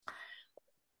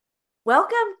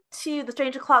Welcome to the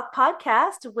Strange O'Clock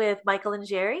podcast with Michael and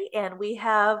Jerry, and we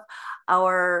have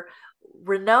our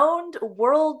renowned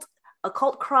world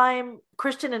occult crime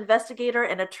Christian investigator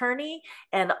and attorney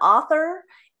and author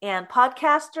and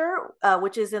podcaster,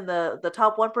 which is in the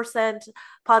top 1%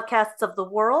 podcasts of the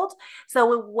world. So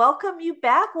we welcome you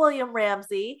back, William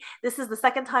Ramsey. This is the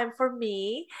second time for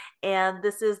me, and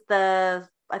this is I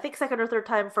think, second or third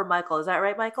time for Michael. Is that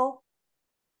right, Michael?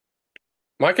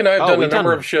 Mike and I have Oh, done a we've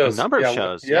number of done a shows. number of Yeah,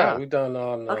 shows. yeah, Yeah. we've done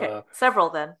on Okay,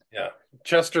 several then. yeah,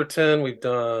 Chesterton. We've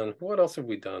done what else have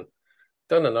we done?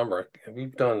 Done a number.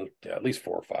 We've done at least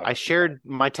four or five. I shared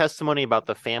my testimony about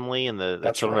the family and the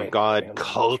That's Children of right. The God family. That's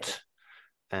right. cult,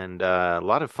 and a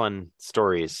lot of fun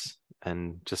stories,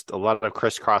 and just a lot of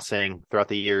crisscrossing throughout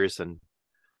the years, and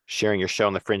sharing your show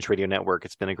on the Fringe Radio Network.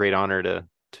 It's been a great honor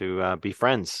to be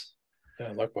friends,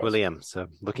 Yeah, likewise. William. So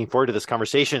looking forward to this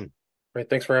conversation. Great.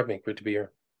 Thanks for having me. Great to be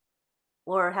here.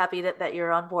 We're happy that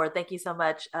you're on board. Thank you so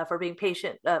much for being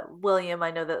patient, William.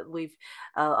 I know that we've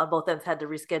on both ends had to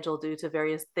reschedule due to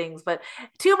various things, but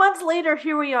 2 months later,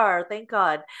 here we are. Thank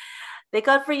God. Thank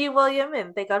God for you, William,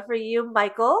 and thank God for you,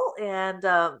 Michael. And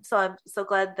so I'm so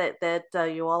glad that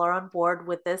you all are on board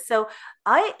with this. So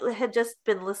I had just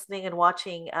been listening and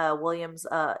watching William's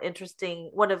William's interesting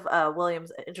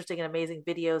and amazing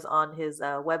videos on his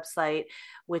website,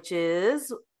 which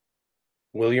is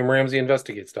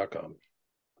WilliamRamseyInvestigates.com.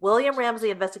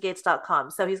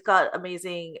 WilliamRamseyInvestigates.com. So he's got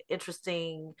amazing,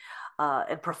 interesting,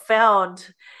 and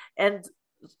profound, and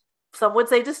some would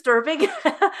say disturbing,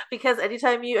 because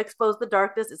anytime you expose the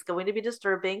darkness, it's going to be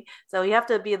disturbing. So you have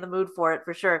to be in the mood for it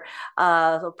for sure.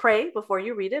 So pray before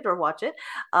you read it or watch it,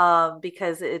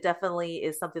 because it definitely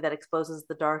is something that exposes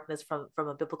the darkness from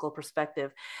a biblical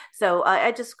perspective. So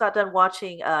I just got done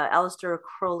watching Aleister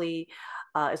Crowley.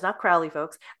 It's not Crowley,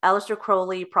 folks. Aleister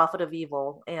Crowley, Prophet of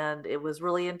Evil, and it was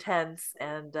really intense.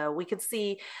 And we could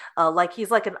see, like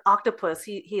he's like an octopus.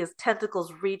 He has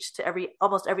tentacles reach to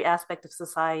almost every aspect of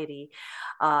society.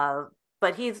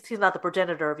 But he's not the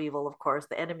progenitor of evil, of course.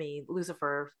 The enemy,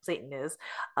 Lucifer, Satan is.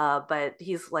 But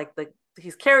he's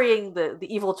carrying the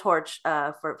evil torch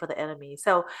for the enemy.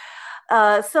 So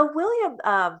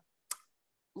William,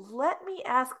 let me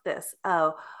ask this.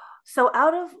 So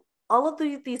out of all of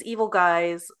these evil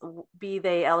guys, be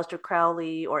they Aleister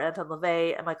Crowley or Anton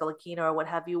LaVey and Michael Aquino or what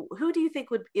have you, who do you think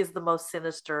is the most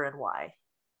sinister and why?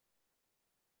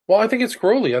 Well, I think it's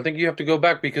Crowley. I think you have to go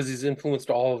back because he's influenced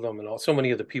all of them and so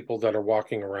many of the people that are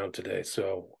walking around today.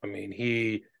 So, I mean,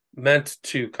 he meant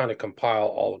to kind of compile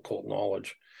all occult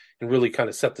knowledge and really kind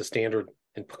of set the standard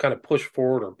and kind of push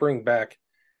forward or bring back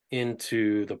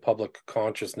into the public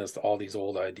consciousness all these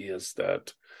old ideas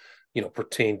that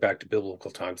pertain back to biblical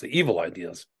times, the evil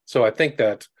ideas. So I think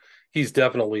that he's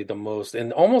definitely the most,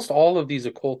 and almost all of these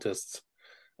occultists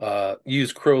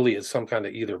use Crowley as some kind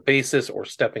of either basis or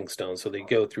stepping stone. So they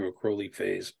go through a Crowley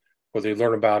phase where they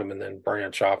learn about him and then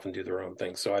branch off and do their own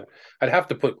thing. So I'd have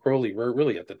to put Crowley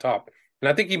really at the top. And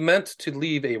I think he meant to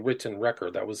leave a written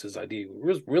record. That was his idea. He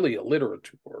was really a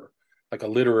literature, like a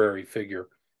literary figure.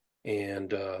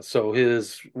 And so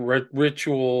his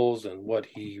rituals and what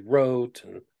he wrote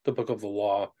and the Book of the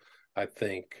Law, I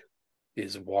think,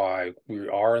 is why we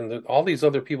are, and all these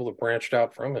other people have branched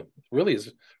out from him. It really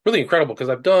is really incredible because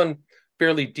I've done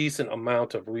fairly decent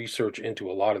amount of research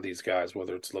into a lot of these guys,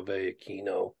 whether it's LaVey,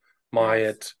 Aquino, Yes.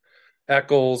 Myatt,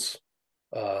 Eccles,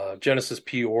 Genesis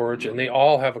P. Origin. They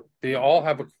all have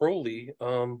a Crowley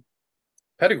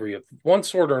pedigree of one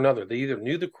sort or another. They either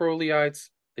knew the Crowleyites,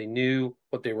 they knew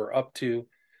what they were up to,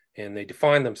 and they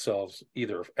defined themselves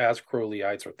either as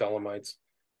Crowleyites or Thelemites,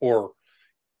 or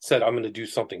said, I'm going to do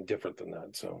something different than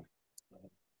that. So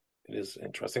it is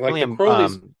interesting. Like the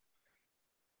William,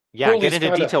 yeah, get Crowley's into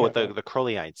kind of, detail yeah. with the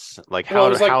Crowleyites, like Well, it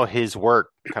was like, how his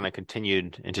work kind of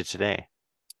continued into today.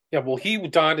 yeah, well, he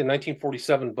died in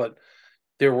 1947, but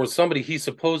there was somebody he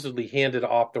supposedly handed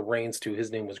off the reins to.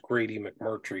 His name was Grady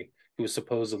McMurtry, who was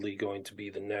supposedly going to be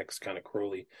the next kind of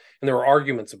Crowley. And there were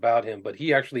arguments about him, but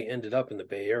he actually ended up in the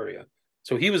Bay Area.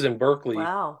 So he was in Berkeley,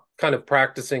 Wow. kind of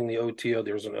practicing the OTO.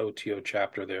 There was an OTO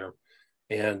chapter there.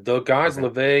 And the guys, Okay.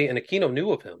 LaVey and Aquino,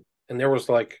 knew of him. And there was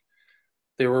like,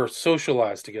 they were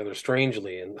socialized together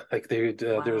strangely. And like, there's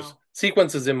Wow.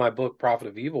 sequences in my book, Prophet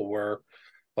of Evil, where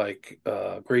like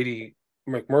Grady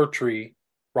McMurtry,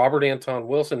 Robert Anton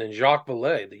Wilson, and Jacques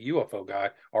Vallée, the UFO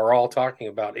guy, are all talking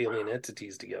about alien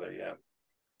entities together. Yeah.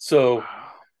 So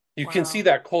Wow. you can see Wow.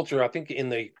 that culture. I think in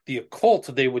the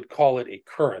occult, they would call it a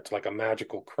current, like a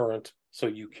magical current. So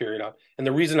you carry it out. And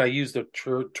the reason I use the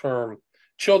term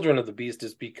children of the beast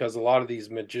is because a lot of these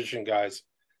magician guys,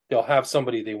 they'll have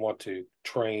somebody they want to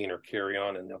train or carry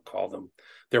on, and they'll call them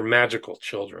their magical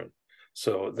children.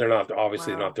 So they're not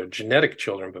obviously not Wow. their genetic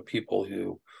children, but people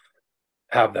who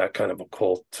have that kind of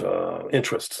occult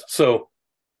interest. So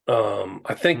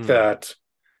I think Hmm. that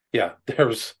yeah,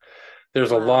 there's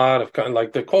a Wow. lot of kind of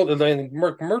like the cult. Like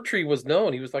Murtry was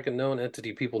known; he was like a known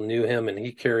entity. People knew him, and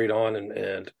he carried on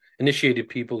and initiated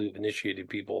people who've initiated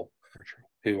people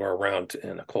who are around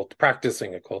in occult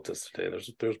practicing occultists today.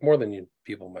 There's more than you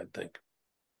people might think.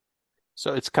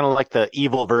 So it's kind of like the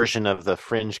evil version of the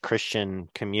fringe Christian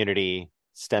community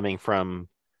stemming from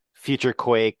Future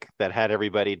Quake that had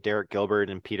everybody, Derek Gilbert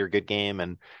and Peter Goodgame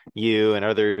and you and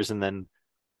others, and then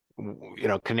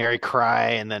Canary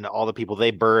Cry, and then all the people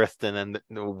they birthed, and then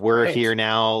we're Right. here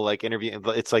now, like interviewing.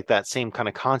 It's like that same kind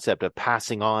of concept of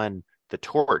passing on the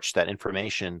torch, that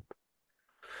information.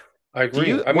 I Do agree.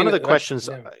 you, I one mean, of the questions,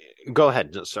 yeah. go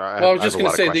ahead. Sorry, Well, I was I have just a going to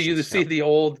lot of say that you questions. Yeah. see the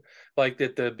old, like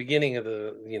at the beginning of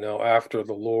after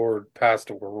the Lord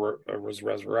passed or was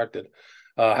resurrected,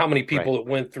 how many Right. people it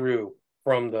went through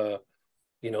from the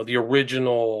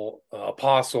original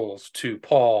apostles to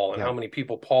Paul, and Yeah. how many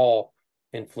people Paul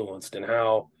influenced,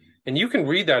 and you can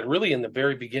read that really in the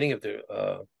very beginning of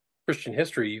the Christian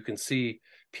history. You can see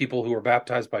people who were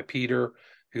baptized by Peter,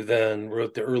 who then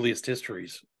wrote the earliest,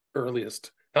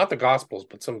 not the Gospels,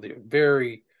 but some of the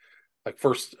very like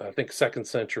first, I think second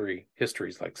century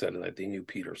histories, like said that they knew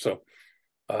Peter. So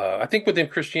I think within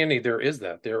Christianity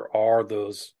there are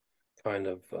those kind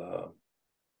of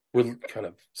kind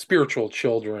of spiritual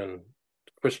children,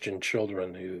 Christian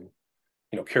children who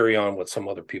carry on what some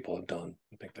other people have done.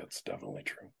 I think that's definitely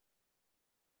true.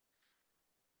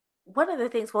 One of the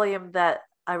things, William, that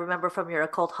I remember from your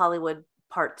Occult Hollywood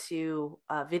Part Two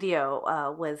video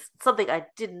was something I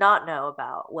did not know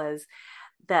about was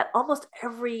that almost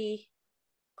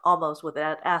with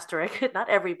that asterisk, not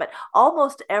every, but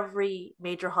almost every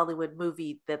major Hollywood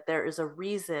movie, that there is a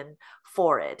reason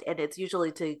for it, and it's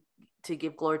usually to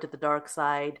give glory to the dark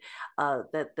side.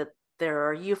 That there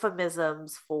are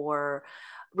euphemisms for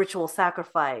ritual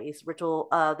sacrifice, ritual.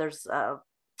 There's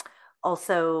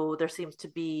also there seems to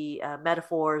be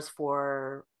metaphors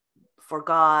for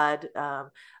God,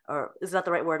 or is that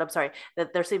the right word? I'm sorry.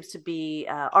 That there seems to be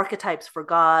archetypes for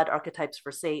God, archetypes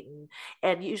for Satan,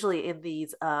 and usually in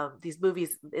these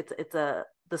movies, it's a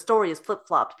the story is flip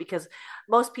flopped because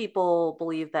most people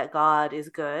believe that God is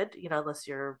good, unless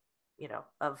you're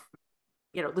of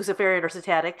Luciferian or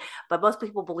satanic, but most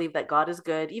people believe that God is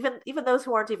good. Even those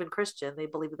who aren't even Christian, they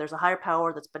believe that there's a higher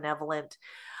power that's benevolent.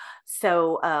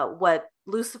 So, what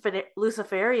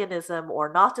Luciferianism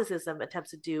or Gnosticism attempts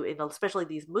to do, in especially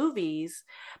these movies,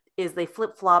 is they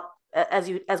flip flop. As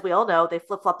we all know, they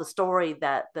flip flop the story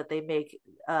that they make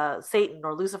Satan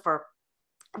or Lucifer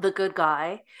the good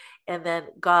guy, and then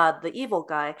God the evil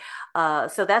guy.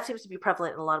 So that seems to be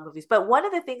prevalent in a lot of movies. But one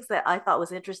of the things that I thought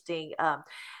was interesting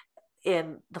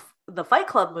in the Fight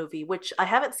Club movie, which I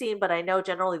haven't seen, but I know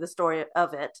generally the story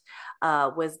of it,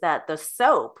 was that the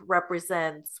soap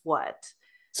represents what?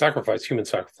 Human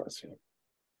sacrifice. Yeah.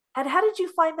 And how did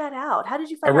you find that out? How did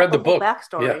you I find out read the the whole book. Yeah.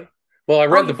 backstory? Well, I Oh,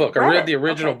 read the you've book. I read read it. the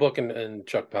original Okay. book and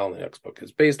Chuck Palahniuk's book.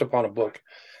 It's based upon a book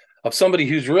of somebody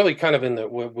who's really kind of in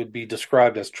what would be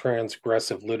described as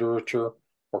transgressive literature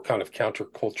or kind of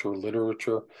counterculture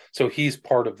literature. So he's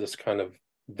part of this kind of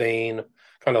vein,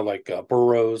 kind of like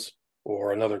Burroughs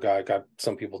or another guy.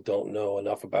 Some people don't know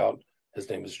enough about. His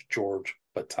name is George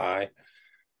Bataille.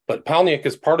 But Palahniuk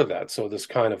is part of that. So this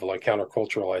kind of like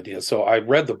countercultural idea. So I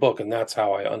read the book, and that's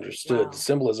how I understood the Wow.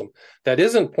 symbolism that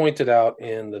isn't pointed out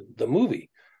in the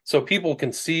movie. So people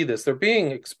can see this; they're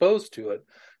being exposed to it,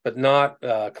 but not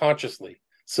consciously.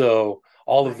 So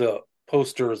all of Right. the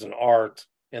posters and art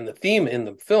and the theme in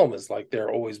the film is like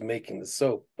they're always making the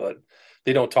soap, but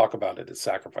they don't talk about it as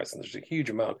sacrifice. And there's a huge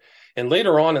amount. And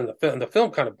later on in the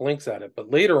film kind of blinks at it,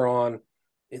 but later on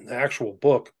in the actual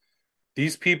book,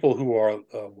 these people who are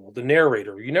the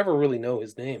narrator, you never really know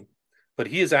his name, but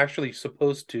he is actually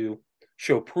supposed to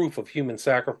show proof of human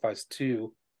sacrifice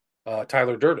to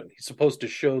Tyler Durden. He's supposed to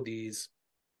show these,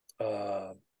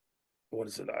 uh, what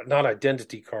is it? Not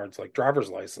identity cards, like driver's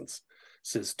license,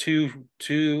 says to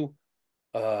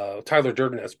Tyler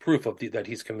Durden as proof of that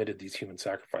he's committed these human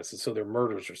sacrifices. So their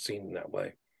murders are seen in that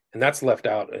way, and that's left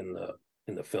out in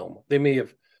the film. They may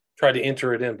have tried to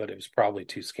enter it in, but it was probably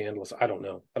too scandalous. I don't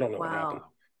know. I don't know what happened.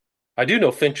 Wow. I do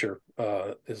know Fincher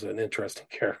is an interesting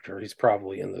character. He's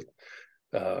probably in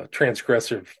the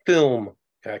transgressive film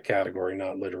category,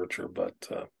 not literature. But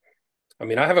I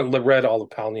mean, I haven't read all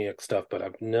the Palahniuk stuff, but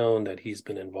I've known that he's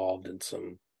been involved in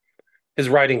his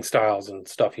writing styles and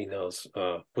stuff he knows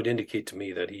would indicate to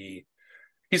me that he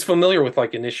he's familiar with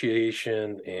like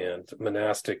initiation and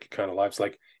monastic kind of lives.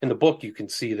 Like in the book, you can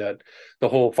see that the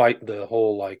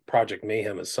whole like Project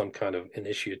Mayhem is some kind of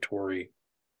initiatory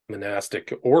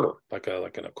monastic order, like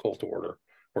an occult order,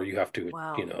 where you have to,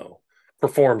 Wow.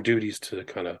 perform duties to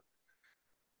kind of,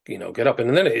 get up.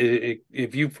 And then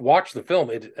if you've watched the film,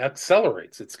 it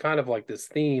accelerates. It's kind of like this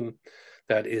theme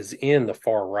that is in the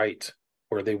far right,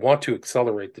 where they want to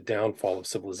accelerate the downfall of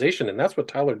civilization, and that's what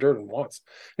Tyler Durden wants.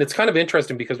 And it's kind of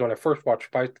interesting because when I first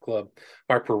watched Fight Club,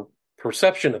 my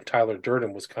perception of Tyler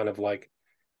Durden was kind of like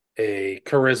a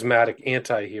charismatic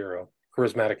anti-hero,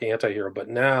 but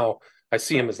now I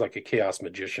see him as like a chaos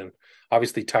magician.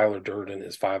 Obviously, Tyler Durden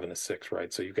is 5 and a 6,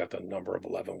 right? So you've got the number of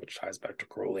 11, which ties back to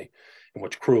Crowley, and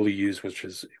which Crowley used, which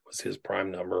was his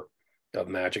prime number of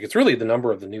magic. It's really the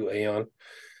number of the new Aeon,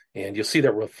 and you'll see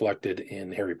that reflected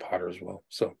in Harry Potter as well.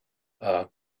 So, Wow.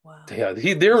 yeah,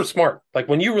 they're smart. Like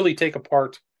when you really take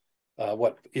apart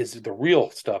what is the real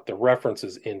stuff, the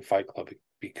references in Fight Club, it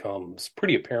becomes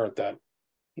pretty apparent that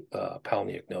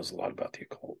Palahniuk knows a lot about the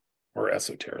occult or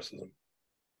esotericism.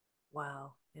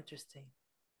 Wow. Interesting.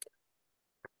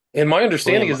 And my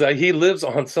understanding William, is that he lives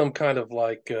on some kind of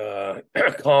like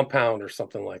compound or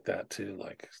something like that too,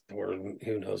 like where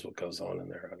who knows what goes on in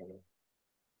there. I don't know.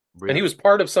 And he really? was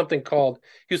part of something called,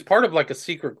 he was part of like a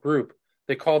secret group.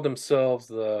 They called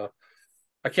themselves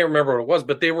I can't remember what it was,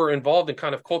 but they were involved in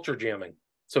kind of culture jamming.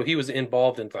 So he was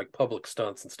involved in like public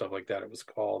stunts and stuff like that. It was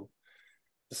called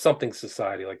something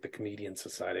society, like the Comedian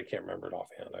Society. I can't remember it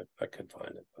offhand. I could find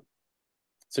it. But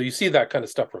so you see that kind of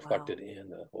stuff Wow. reflected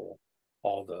in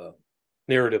all the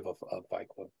narrative of Fight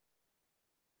Club,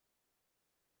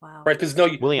 Wow. right? Because no,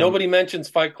 William, nobody mentions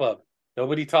Fight Club.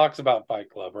 Nobody talks about Fight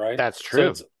Club, right? that's So true.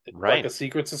 it's like Right. a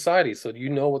secret society. So you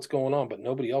know what's going on, but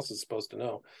nobody else is supposed to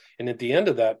know. And at the end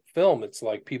of that film, it's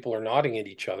like people are nodding at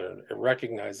each other and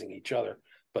recognizing each other,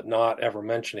 but not ever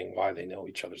mentioning why they know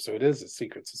each other. So it is a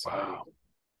secret society. Wow.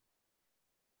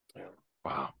 Yeah.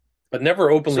 Wow. But never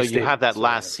So openly you have stated. that So yeah.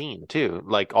 last scene too,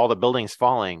 like all the buildings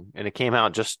falling, and it came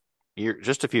out just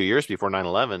a few years before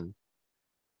 9/11.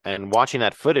 And watching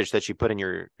that footage that you put in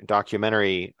your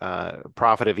documentary,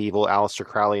 Prophet of Evil, Aleister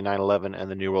Crowley, 9/11, and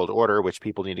the New World Order, which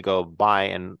people need to go buy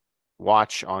and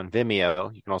watch on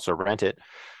Vimeo. You can also rent it.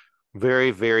 Very,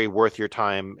 very worth your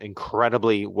time.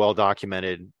 Incredibly well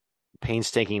documented,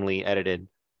 painstakingly edited.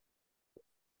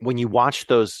 When you watch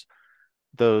the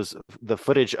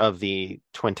footage of the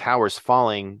Twin Towers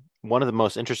falling, one of the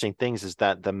most interesting things is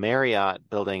that the Marriott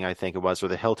building, I think it was, or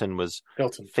the Hilton, was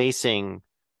Hilton. facing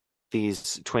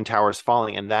these Twin Towers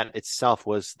falling, and that itself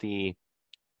was the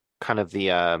kind of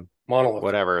the Monolith.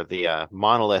 whatever the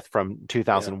monolith from Yeah.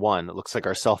 2001. It looks like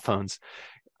our cell phones.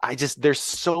 There's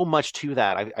so much to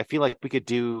that. I feel like we could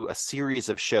do a series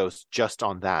of shows just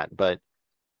on that, but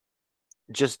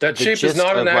just That the shape is gist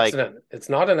not an of like, accident. It's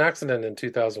not an accident in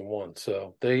 2001.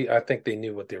 So I think they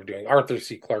knew what they were doing. Arthur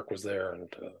C. Clarke was there, and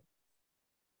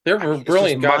they I were mean, it's just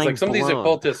brilliant guys. Like mind some of these blown.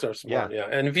 occultists are Yeah. smart. Yeah.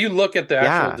 And if you look at the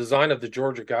actual Yeah. design of the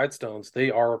Georgia Guidestones, they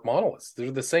are monoliths.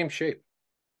 They're the same shape.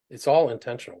 It's all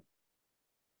intentional.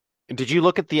 Did you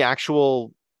look at the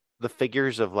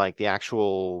figures of like the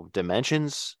actual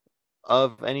dimensions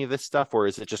of any of this stuff, or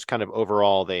is it just kind of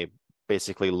overall they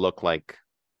basically look like,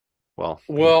 well,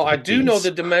 Well, I like do know the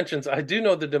these? dimensions. I do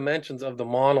know the dimensions of the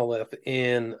monolith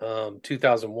in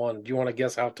 2001. Do you want to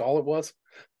guess how tall it was?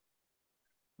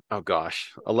 Oh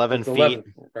gosh, 11 It's feet.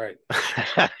 11, right?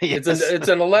 Yes. It's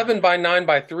an 11 by 9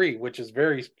 by 3, which is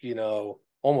very,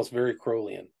 almost very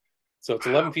Crowleyan. So it's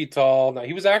 11 Wow. feet tall. Now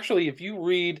he was actually, if you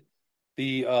read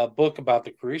the book about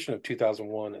the creation of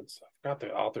 2001, I forgot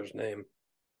the author's name,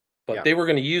 but Yeah. they were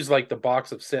going to use like the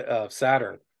box of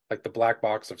Saturn, like the black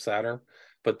box of Saturn,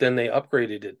 but then they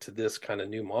upgraded it to this kind of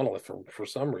new monolith for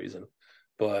some reason.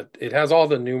 But it has all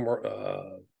the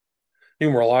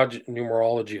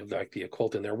numerology of like the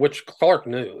occult in there, which Clark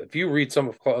knew. If you read some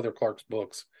of other Clark's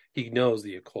books, he knows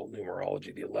the occult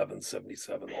numerology, the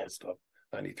 1177, all Man. the stuff,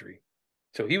 93.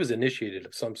 So he was initiated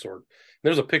of some sort.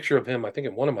 There's a picture of him, I think,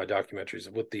 in one of my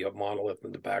documentaries with the monolith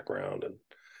in the background, and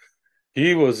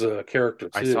he was a character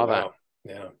I too. saw that. Wow,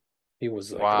 yeah, he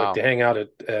was like to Wow. hang out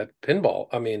at pinball.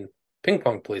 I mean, ping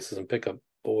pong places and pick up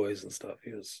boys and stuff.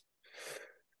 He was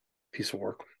a piece of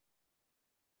work.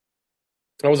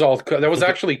 That I was think it,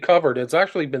 actually covered. It's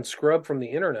actually been scrubbed from the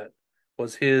internet.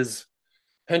 Was his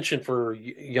penchant for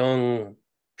young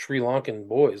Sri Lankan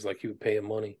boys? Like he would pay him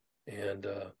money, and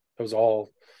it was all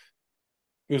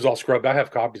scrubbed. I have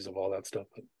copies of all that stuff.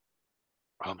 But,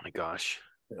 oh my gosh.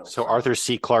 So so Arthur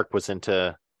C. Clarke was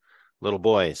into little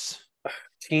boys.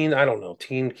 I don't know,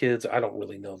 teen kids. I don't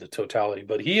really know the totality,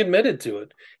 but he admitted to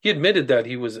it. He admitted that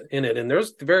he was in it. And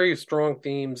there's very strong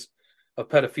themes of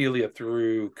pedophilia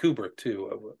through Kubrick,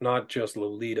 too, not just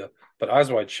Lolita, but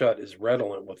Eyes Wide Shut is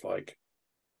redolent with like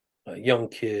a young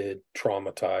kid,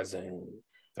 traumatizing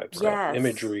type stuff, Yes.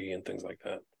 imagery, and things like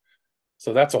that.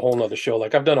 So that's a whole nother show.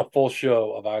 Like I've done a full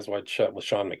show of Eyes Wide Shut with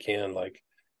Sean McCann, like,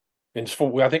 and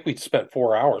I think we spent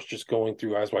 4 hours just going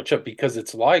through Eyes Wide Shut because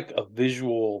it's like a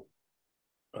visual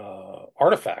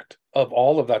artifact of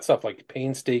all of that stuff, like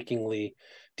painstakingly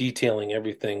detailing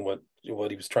everything what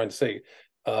he was trying to say.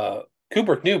 Uh,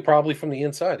 Kubrick knew probably from the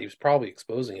inside; he was probably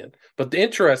exposing it. But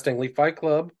interestingly, Fight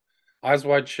Club, Eyes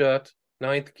Wide Shut,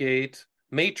 Ninth Gate,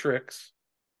 Matrix,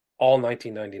 all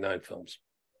 1999 films.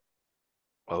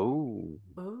 Oh,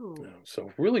 Ooh.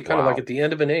 So really, kind of like wow. at the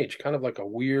end of an age, kind of like a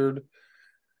weird.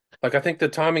 Like I think the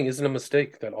timing isn't a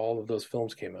mistake that all of those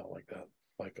films came out like that.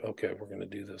 Like, okay, we're going to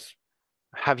do this.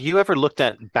 Have you ever looked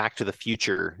at Back to the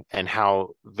Future and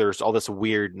how there's all this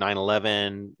weird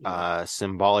 9/11 Yeah.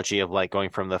 symbology of like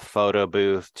going from the photo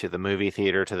booth to the movie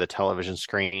theater to the television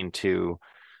screen to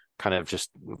kind of just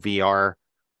VR?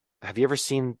 Have you ever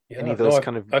seen any Yeah, of no, those I've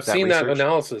kind of I've that seen that research?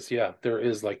 analysis. Yeah,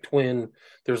 there's like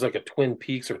a Twin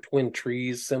Peaks or Twin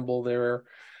Trees symbol there.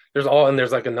 And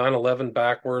there's like a 9/11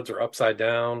 backwards or upside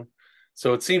down.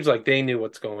 So it seems like they knew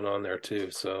what's going on there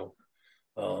too. So,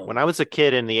 When I was a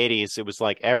kid in the 80s, it was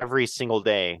like every single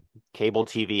day, cable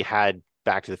TV had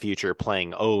Back to the Future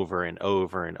playing over and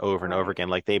over and over and over Right. again.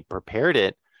 Like they prepared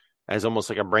it as almost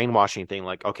like a brainwashing thing.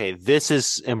 Like, okay, this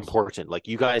is important. Like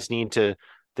you guys need to,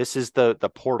 this is the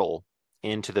portal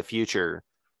into the future,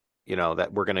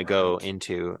 that we're going to go right,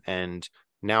 into. And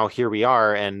now here we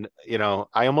are. And,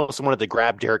 I almost wanted to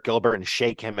grab Derek Gilbert and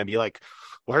shake him and be like,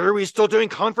 why are we still doing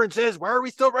conferences? Why are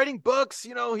we still writing books?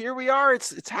 Here we are.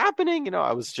 It's happening.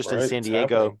 I was just in right, San it's happening.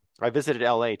 Diego. I visited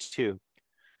LA too.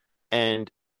 And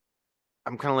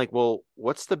I'm kind of like, well,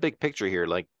 what's the big picture here?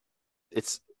 Like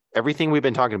it's everything we've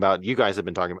been talking about, you guys have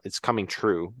been talking about, it's coming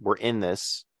true. We're in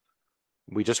this.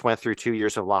 We just went through 2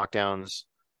 years of lockdowns.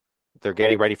 They're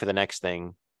getting ready for the next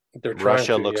thing. They're trying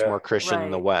Russia to, looks yeah, more Christian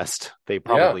than the Right. West. They yeah,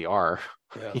 probably are.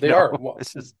 yeah, they are. Well,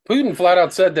 This is Putin flat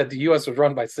out said that the U.S. was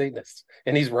run by Satanists,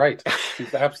 and he's right.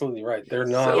 He's absolutely right. They're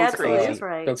He so not. absolutely is crazy.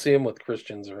 right. Don't see him with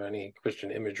Christians or any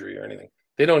Christian imagery or anything.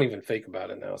 They don't even fake about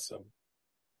it now. So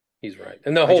he's right.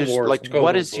 And the I whole just war is like, what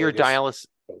totally is your bogus. dialysis?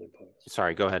 Totally bogus.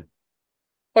 Sorry, go ahead.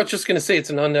 I was just going to say it's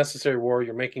an unnecessary war.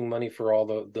 You're making money for all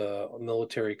the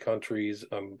military countries,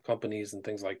 companies, and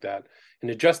things like that,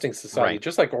 and adjusting society, Right,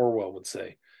 just like Orwell would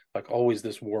say. Like always,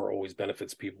 this war always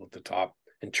benefits people at the top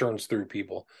and churns through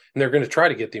people, and they're going to try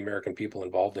to get the American people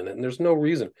involved in it. And there's no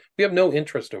reason. We have no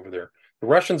interest over there. The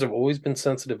Russians have always been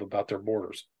sensitive about their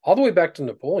borders, all the way back to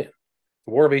Napoleon.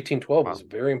 The War of 1812 was wow, a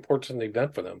very important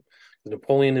event for them.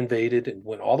 Napoleon invaded and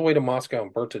went all the way to Moscow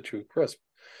and burnt it to a crisp.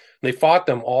 They fought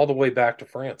them all the way back to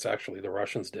France, actually, the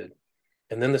Russians did.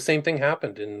 And then the same thing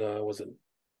happened in, was it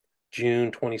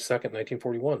June 22nd,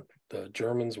 1941? The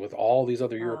Germans, with all these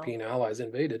other Wow. European allies,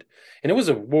 invaded. And it was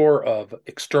a war of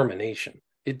extermination.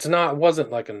 It wasn't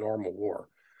like a normal war.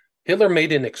 Hitler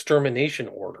made an extermination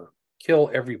order, kill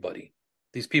everybody.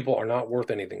 These people are not worth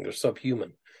anything. They're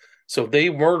subhuman. So they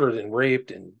murdered and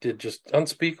raped and did just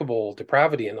unspeakable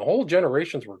depravity, and the whole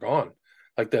generations were gone.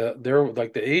 Like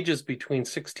the ages between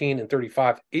 16 and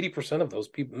 35, 80% of those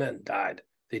people men died.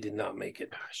 They did not make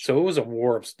it. gosh, So it was a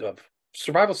war of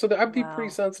survival. So I'd be pretty Wow.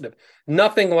 sensitive.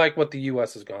 Nothing like what the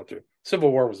US has gone through.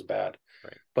 Civil War was bad,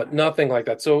 right, but nothing like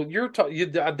that. So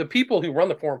the people who run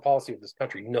the foreign policy of this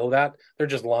country know that. They're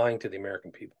just lying to the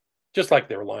American people, just like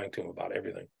they're lying to them about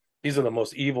everything. These are the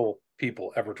most evil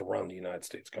people ever to run the United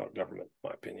States government, in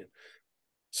my opinion.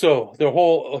 So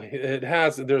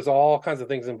there's all kinds of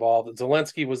things involved.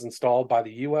 Zelensky was installed by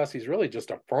the U.S. He's really just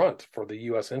a front for the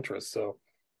U.S. interests. So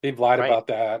they've lied right. about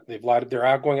that. They're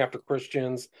out going after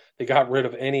Christians. They got rid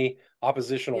of any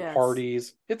oppositional Yes.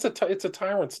 parties. It's a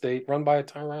tyrant state run by a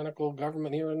tyrannical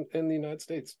government here in the United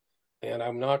States. And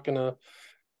I'm not gonna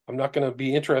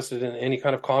be interested in any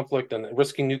kind of conflict, and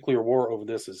risking nuclear war over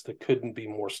this that couldn't be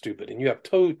more stupid. And you have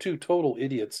two total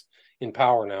idiots in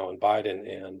power now in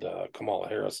Biden and Kamala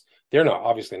Harris. They're not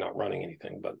obviously not running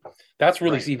anything, but that's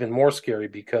really Right. even more scary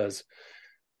because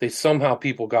they somehow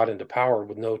people got into power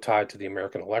with no tie to the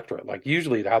American electorate. Like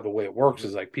usually how the way it works Mhm.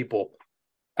 is like people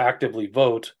actively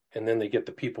vote and then they get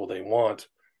the people they want,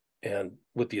 and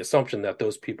with the assumption that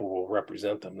those people will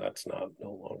represent them. That's not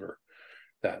no longer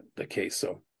that the case.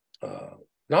 So uh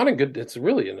not in good it's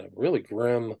really in a really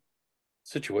grim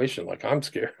situation. Like I'm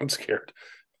scared. I'm scared.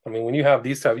 I mean, when you have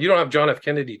these type, you don't have John F.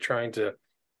 Kennedy trying to,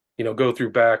 go through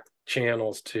back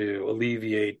channels to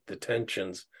alleviate the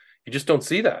tensions. You just don't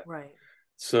see that. Right.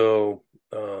 So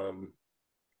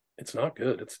it's not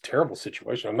good. It's a terrible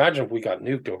situation. Imagine if we got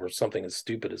nuked over something as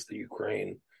stupid as the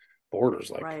Ukraine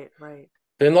borders. Like, Right. Right.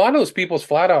 then a lot of those people's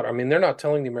flat out, I mean, they're not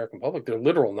telling the American public, they're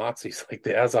literal Nazis. Like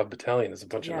the Azov battalion is a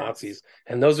bunch of Yes. Nazis.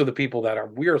 And those are the people that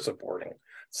we're supporting.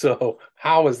 So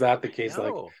how is that the case?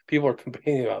 Like No. people are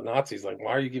complaining about Nazis. Like,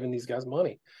 why are you giving these guys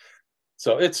money?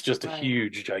 So it's just a Right.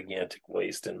 huge, gigantic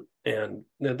waste. And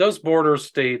those border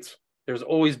states, there's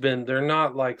always been, they're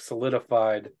not like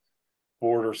solidified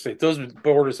border states. Those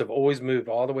borders have always moved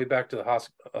all the way back to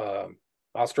the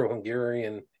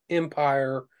Austro-Hungarian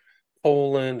Empire,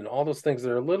 Poland, and all those things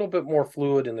that are a little bit more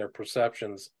fluid in their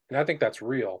perceptions. And I think that's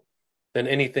real than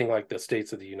anything like the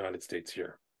states of the United States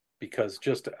here. Because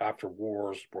just after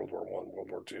wars, World War I,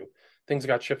 World War II, things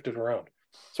got shifted around.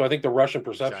 So I think the Russian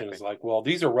perception is like, well,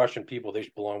 these are Russian people, they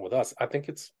should belong with us. I think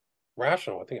it's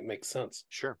rational. I think it makes sense.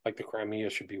 Sure. Like the Crimea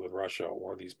should be with Russia,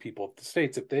 or these people of the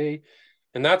states, if they,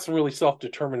 and that's really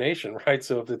self-determination, right?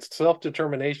 So if it's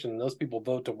self-determination, those people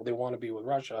vote they want to be with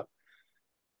Russia,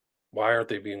 why aren't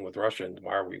they being with Russia, and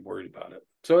why are we worried about it?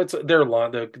 So they're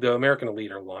lying. The American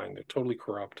elite are lying. They're totally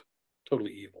corrupt,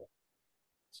 totally evil.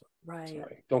 So, Right.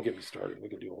 sorry, don't get me started. We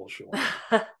could do a whole show.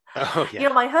 Oh yeah.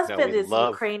 My No, husband we is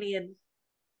love. Ukrainian,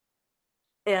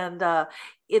 and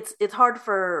it's hard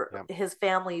for Yeah. his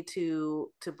family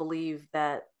to believe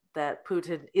that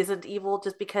Putin isn't evil,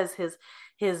 just because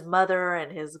his mother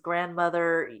and his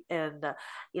grandmother, and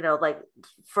like,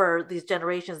 for these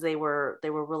generations, they were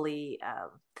really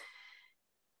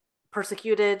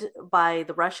persecuted by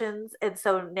the Russians. And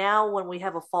so now, when we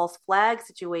have a false flag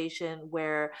situation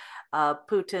where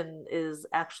Putin is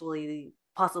actually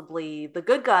possibly the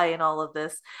good guy in all of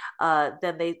this,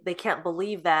 then they can't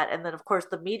believe that. And then, of course,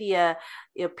 the media,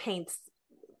 paints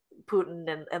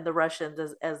Putin and the Russians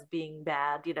as being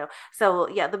bad, So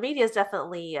yeah, the media is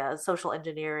definitely social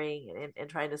engineering, and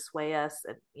trying to sway us,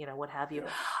 and what have you.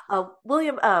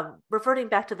 William, reverting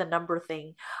back to the number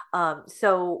thing,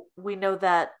 so we know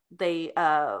that the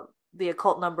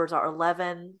occult numbers are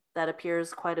 11. That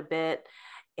appears quite a bit,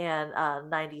 and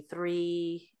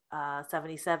 93.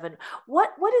 77.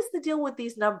 What is the deal with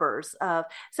these numbers?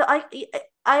 So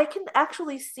I can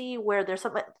actually see where there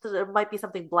might be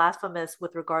something blasphemous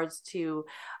with regards to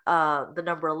the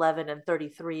number 11 and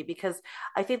 33, because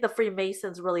I think the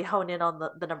Freemasons really hone in on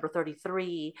the number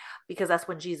 33, because that's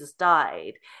when Jesus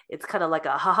died. It's kind of like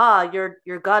a haha,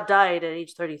 your God died at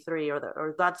age 33,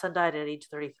 or God's son died at age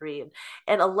 33,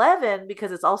 and 11,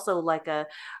 because it's also like a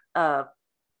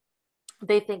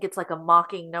they think it's like a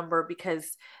mocking number,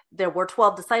 because there were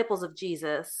 12 disciples of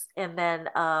Jesus, and then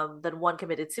one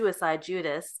committed suicide,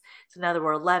 Judas. So now there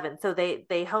were 11. So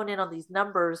they hone in on these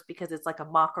numbers because it's like a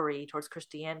mockery towards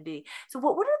Christianity. So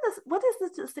what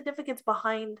is the significance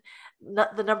behind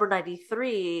the number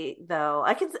 93, though?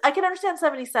 I can understand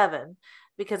 77,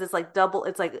 because it's like double,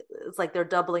 it's like they're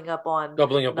doubling up on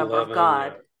Doubling the up number of 11,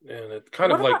 God. yeah. And it But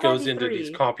kind of what like about goes into these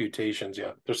 93? computations,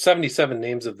 yeah. There's 77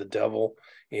 names of the devil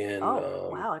in Oh,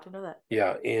 wow, I didn't know that.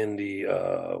 yeah, in the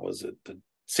was it the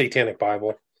Satanic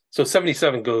Bible. So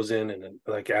 77 goes in and it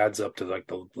like adds up to like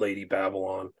the Lady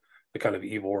Babylon, the kind of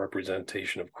evil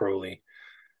representation of Crowley.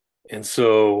 And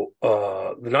so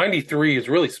the 93 is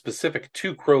really specific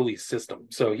to Crowley's system.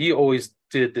 So he always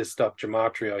did this stuff,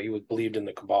 gematria. He was believed in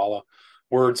the Kabbalah.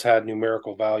 Words had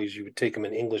numerical values. You would take them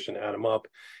in English and add them up.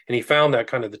 And he found that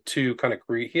kind of the two kind of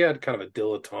Greek, he had kind of a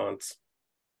dilettante's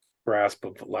grasp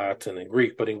of Latin and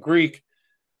Greek. But in Greek,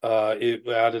 it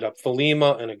added up,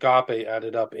 Thelema and agape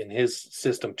added up in his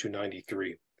system to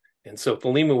 93. And so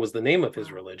Thelema was the name of his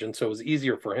religion. So it was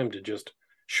easier for him to just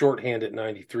shorthand it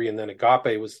 93. And then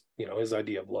agape was, his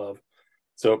idea of love.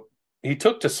 So he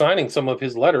took to signing some of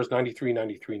his letters 93,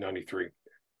 93, 93. And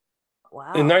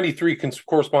Wow. 93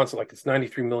 corresponds to like it's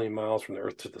 93 million miles from the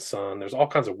Earth to the sun. There's all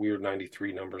kinds of weird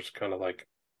 93 numbers, kind of like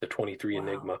the 23 Wow.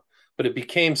 Enigma. But it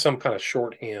became some kind of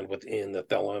shorthand within the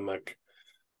Thelemic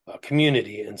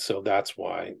community. And so that's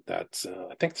why I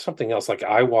think something else like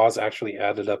Iwas actually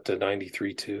added up to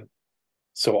 93 too.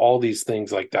 So all these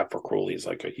things like that for Crowley is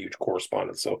like a huge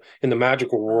correspondence. So in the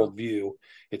magical worldview,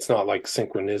 it's not like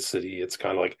synchronicity. It's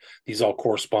kind of like these all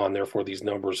correspond. Therefore, these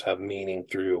numbers have meaning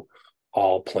through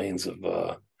all planes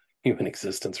of human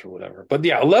existence or whatever. But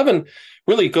yeah, 11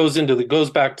 really goes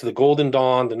back to the Golden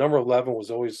Dawn. The number 11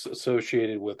 was always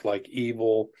associated with like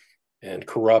evil and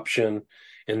corruption.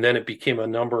 And then it became a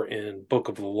number in Book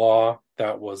of the Law.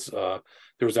 That was there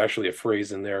was actually a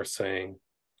phrase in there saying,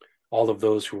 all of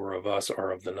those who are of us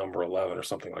are of the number 11 or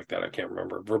something like that. I can't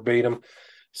remember verbatim.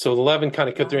 So the 11 kind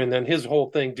of cut there. And then his whole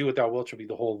thing, do what thou wilt, shall be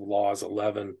the whole law is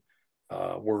 11.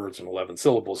 words and 11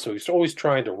 syllables. So he's always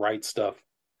trying to write stuff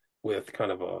with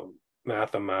kind of a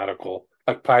mathematical,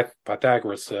 like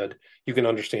Pythagoras said, you can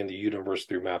understand the universe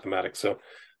through mathematics. So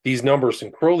these numbers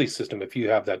in Crowley's system, if you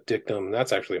have that dictum, and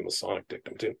that's actually a Masonic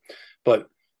dictum too, but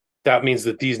that means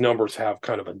that these numbers have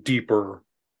kind of a deeper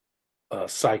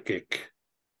psychic,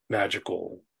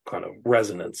 magical kind of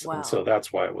resonance. And so Wow.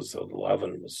 that's why it was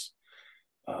 11 was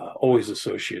always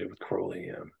associated with Crowley.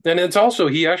 Yeah. And it's also,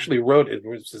 he actually wrote it,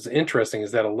 which is interesting,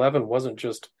 is that 11 wasn't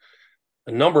just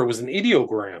a number, it was an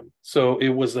ideogram. So it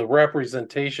was a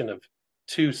representation of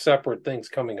two separate things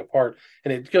coming apart.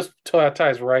 And it just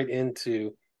ties right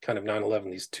into kind of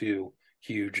 9/11, these two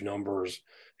huge numbers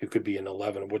who could be an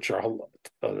 11, which are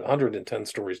 110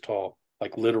 stories tall,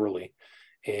 like literally.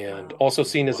 And Wow. also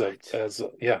seen What?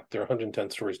 yeah, they're 110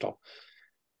 stories tall.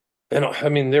 And I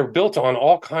mean, they're built on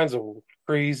all kinds of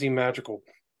crazy magical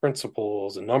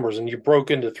principles and numbers, and you broke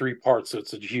into three parts, so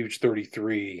it's a huge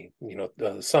 33.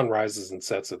 The sun rises and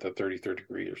sets at the 33rd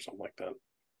degree or something like that,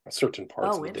 certain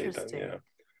parts of Oh, the daytime. Yeah. interesting.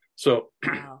 So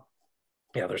Wow.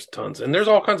 yeah, there's tons, and there's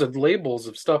all kinds of labels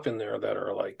of stuff in there that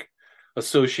are like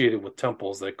associated with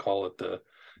temples. They call it the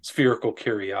spherical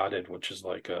caryatid, which is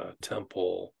like a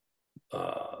temple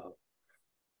uh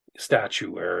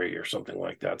statuary or something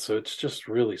like that. So it's just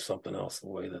really something else the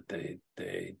way that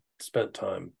they spent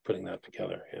time putting that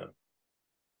together. Yeah.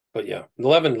 But yeah,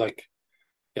 11, like,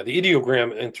 yeah, the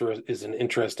ideogram is an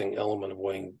interesting element of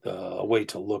a way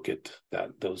to look at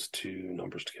those two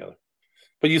numbers together.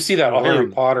 But you see that Oh, Harry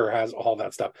William. Potter has all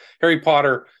that stuff. Harry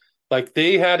Potter, like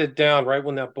they had it down right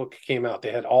when that book came out.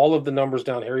 They had all of the numbers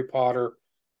down. Harry Potter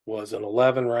was an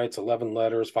 11, right? It's 11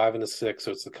 letters, 5 and a 6.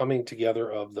 So it's the coming together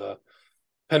of the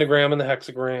pentagram and the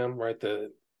hexagram, right?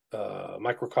 The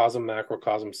microcosm,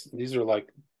 macrocosm. These are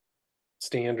like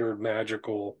standard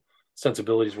magical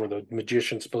sensibilities where the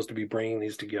magician's supposed to be bringing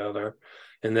these together.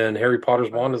 And then Harry Potter's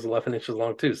wand Right. is 11 inches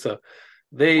long too. So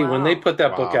when they Wow. put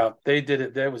that book Wow. out, they did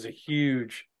it. That was a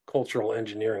huge cultural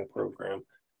engineering program.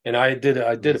 And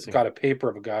Amazing. got a paper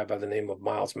of a guy by the name of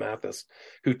Miles Mathis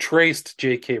who traced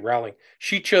J.K. Rowling.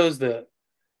 She chose the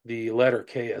letter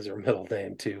K as her middle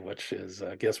name too, which is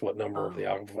guess what number of the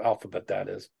Oh. alphabet that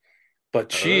is.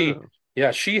 But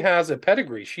Oh. she has a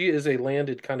pedigree. She is a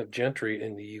landed kind of gentry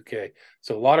in the UK.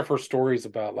 So a lot of her stories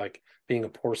about like being a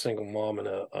poor single mom in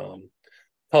a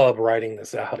pub writing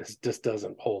this out just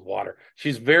doesn't hold water.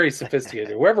 She's very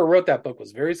sophisticated. Whoever wrote that book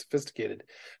was very sophisticated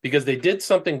because they did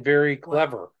something very Wow.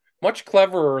 clever, much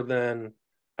cleverer than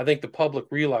I think the public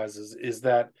realizes, is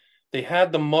that they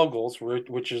had the muggles,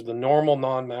 which is the normal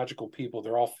non-magical people.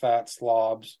 They're all fat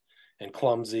slobs and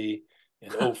clumsy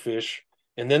and oafish.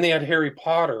 And then they had Harry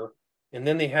Potter, and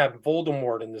then they had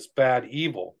Voldemort and this bad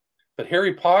evil. But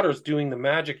Harry Potter's doing the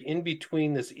magic in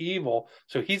between this evil.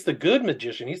 So he's the good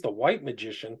magician. He's the white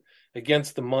magician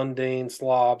against the mundane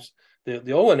slobs.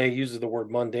 The ONA uses the word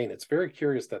mundane. It's very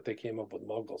curious that they came up with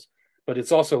muggles, but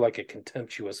it's also like a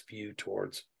contemptuous view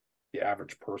towards the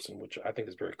average person, which I think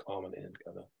is very common in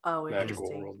kind of Oh, magical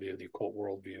interesting. worldview, the occult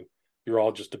worldview. You're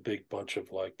all just a big bunch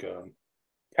of like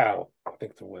cattle. I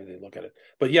think the way they look at it.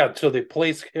 But yeah, so they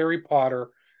place Harry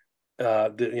Potter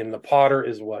in the potter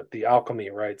is what the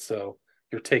alchemy, right? So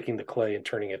you're taking the clay and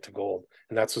turning it to gold,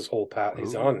 and that's his whole path.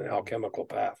 He's on an Oh. alchemical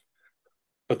path.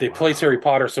 But they place Harry Wow.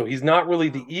 Potter, so he's not really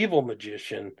the Wow. evil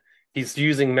magician. He's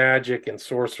using magic and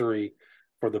sorcery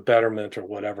for the betterment or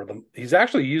whatever. He's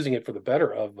actually using it for the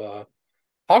better of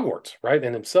Hogwarts, right,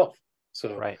 and himself.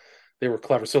 So Right. they were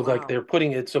clever. So like Wow. they're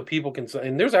putting it so people can.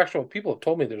 And there's actual people have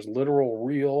told me there's literal,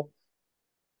 real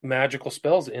magical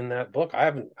spells in that book.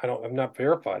 I've not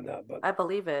verified that, but I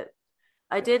believe it.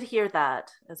 I yeah. did hear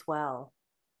that as well.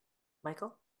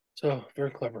 Michael? So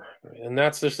very clever, and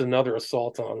that's just another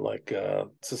assault on like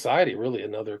society. Really,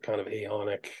 another kind of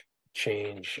aeonic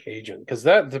change agent, because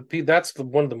that's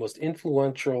one of the most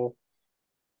influential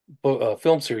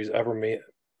film series ever made,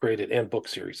 created, and book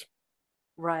series.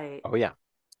 Right. Oh yeah.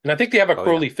 And I think they have a Oh yeah.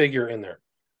 Crowley figure in there.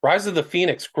 Rise of the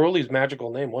Phoenix. Crowley's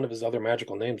magical name. One of his other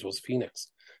magical names was Phoenix.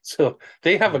 So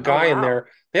they have a Hmm. Oh, guy in wow. there.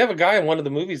 They have a guy in one of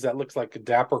the movies that looks like a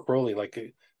dapper Crowley, like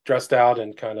dressed out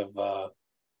in kind of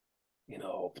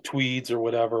tweeds or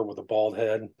whatever with a bald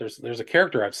head. There's a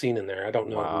character I've seen in there. I don't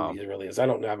know who Wow. he really is. I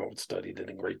haven't studied it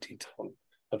in great detail,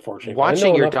 unfortunately, but I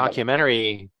Watching know your enough about him.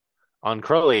 documentary on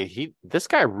Crowley, this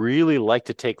guy really liked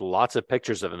to take lots of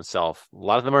pictures of himself. A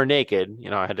lot of them are naked.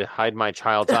 I had to hide my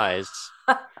child's eyes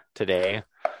today.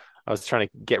 I was trying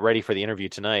to get ready for the interview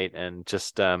tonight and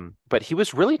just but he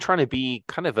was really trying to be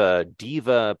kind of a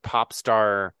diva pop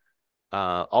star,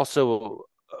 also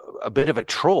a bit of a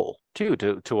troll. too,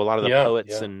 to a lot of the Yeah,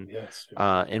 poets yeah, and yes.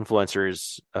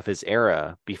 influencers of his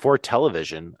era before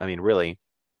television. I mean, really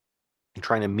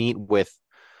trying to meet with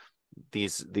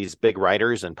these big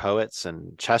writers and poets,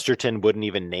 and Chesterton wouldn't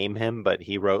even name him, but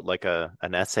he wrote like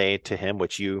an essay to him,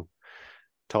 which you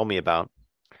told me about.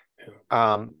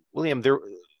 Yeah. William, there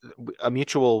a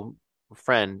mutual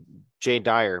friend, Jay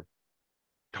Dyer,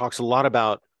 talks a lot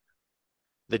about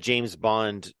the James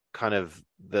Bond kind of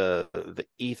the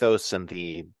ethos and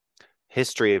the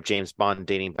history of James Bond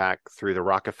dating back through the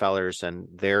Rockefellers and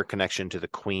their connection to the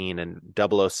Queen, and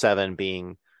 007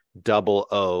 being double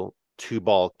O, two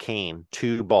balls cane,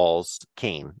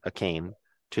 a cane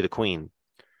to the Queen.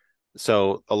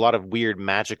 So a lot of weird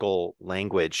magical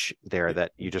language there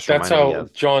that you just That's reminded me how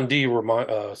of. John Dee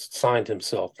signed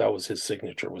himself. That was his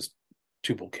signature, was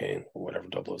Tubal Cain or whatever,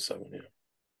 007. Yeah.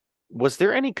 Was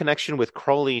there any connection with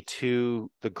Crowley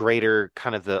to the greater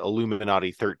kind of the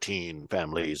Illuminati 13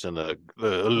 families and the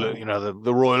Oh.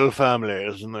 the royal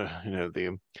families and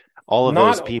the all of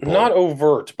those Not people?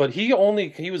 overt, but he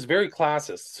was very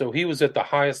classist. So he was at the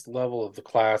highest level of the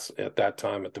class at that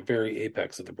time, at the very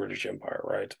apex of the British Empire,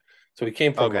 right? So he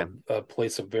came from Okay. a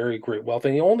place of very great wealth,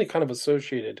 and he only kind of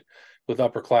associated with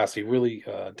upper class. He really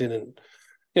didn't,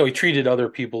 he treated other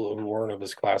people who weren't of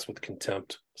his class with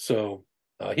contempt. So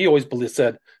he always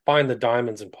said, find the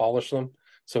diamonds and polish them.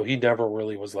 So he never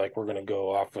really was like, we're going to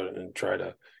go off and try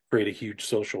to create a huge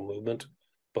social movement.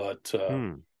 But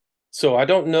Hmm. so I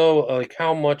don't know like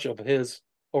how much of his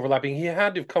overlapping. He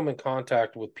had to come in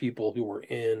contact with people who were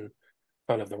in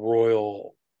kind of the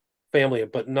royal family,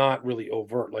 but not really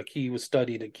overt. Like he was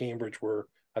studied at Cambridge, where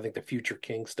I think the future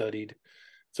king studied.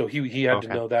 So he had to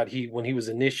Okay. know that when he was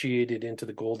initiated into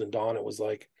the Golden Dawn, it was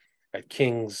like at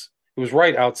King's. It was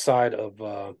right outside of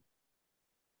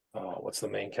what's the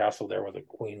main castle there where the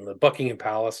Queen, the Buckingham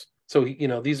Palace. So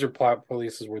these are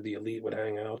places where the elite would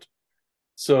hang out.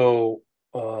 So,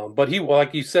 but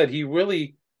like you said, he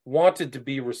really wanted to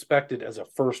be respected as a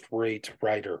first-rate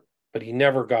writer, but he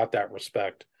never got that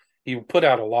respect. He put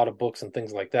out a lot of books and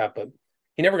things like that, but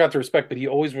he never got the respect. But he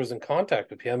always was in contact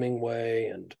with Hemingway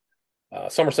and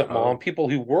Somerset Maugham, Oh, people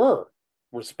who were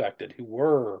respected, who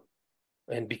were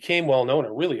and became well known,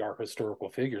 and really are historical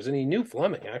figures. And he knew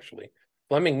Fleming actually.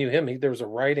 Fleming knew him. There was a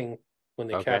writing when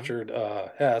they okay. captured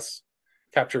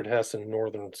Hesse in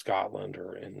northern Scotland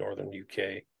or in northern UK.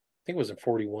 I think it was in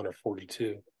 41 or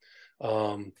 42.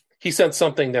 He sent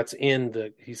something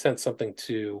he sent something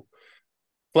to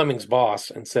Fleming's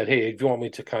boss and said, "Hey, if you want me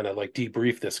to kind of like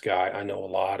debrief this guy, I know a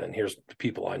lot, and here's the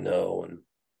people I know, and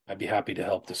I'd be happy to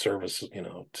help the service,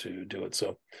 to do it."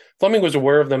 So Fleming was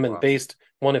aware of them and Wow. based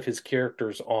one of his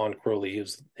characters on Crowley. He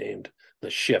was named the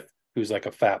Schiff, who's like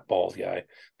a fat bald guy.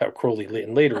 That Crowley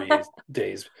in later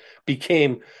days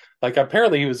became like,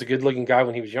 apparently he was a good looking guy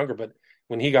when he was younger, but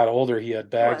when he got older, he had He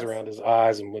bags was. around his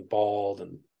eyes and went bald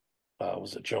and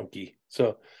was a junkie.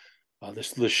 So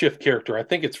this the Schiff character, I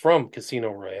think it's from Casino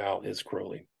Royale, is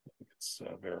Crowley. It's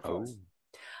verified. Oh,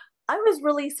 I was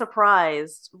really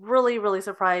surprised, really, really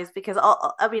surprised because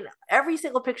I mean, every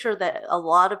single picture that a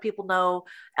lot of people know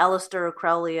Alistair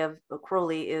Crowley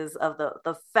is of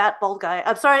the fat bald guy.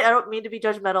 I'm sorry, I don't mean to be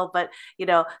judgmental, but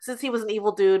since he was an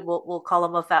evil dude, we'll call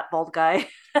him a fat bald guy.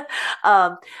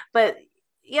 um, but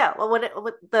yeah, well,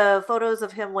 with the photos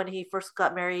of him when he first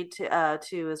got married to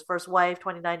his first wife,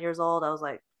 29 years old, I was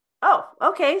like, oh,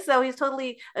 okay, so he's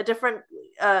totally a different.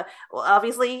 Well,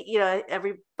 obviously,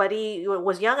 everybody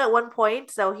was young at one point,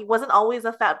 so he wasn't always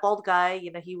a fat bald guy.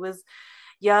 He was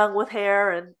young with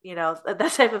hair and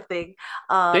that type of thing.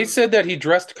 They Um, said that he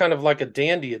dressed kind of like a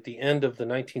dandy at the end of the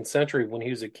 19th century when he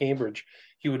was at Cambridge.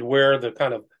 He would wear the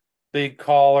kind of big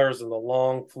collars and the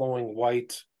long flowing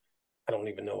white, I don't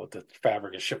even know what the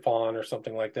fabric is, chiffon or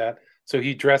something like that. So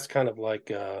he dressed kind of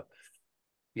like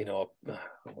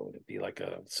what would it be, like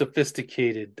a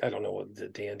sophisticated, I don't know what the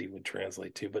dandy would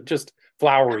translate to, but just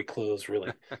flowery clothes,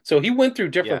 really. So he went through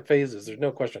yeah. different phases, there's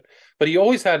no question. But he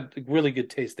always had really good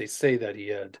taste. They say that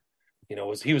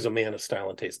he was a man of style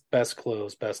and taste. Best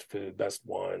clothes, best food, best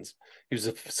wines. He was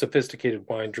a sophisticated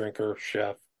wine drinker,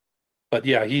 chef. But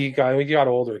yeah, when he got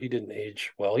older, he didn't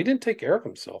age well. He didn't take care of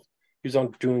himself. He was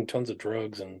on doing tons of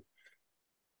drugs and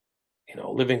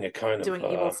living a kind of Doing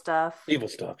evil stuff, evil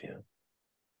stuff. Yeah.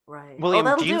 right? Well, William,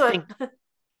 that'll do you do it. think?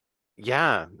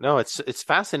 Yeah, no, it's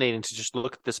fascinating to just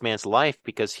look at this man's life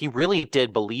because he really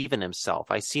did believe in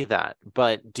himself. I see that.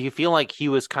 But do you feel like he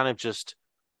was kind of just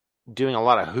doing a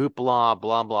lot of hoopla,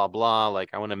 blah, blah, blah, like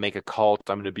I want to make a cult,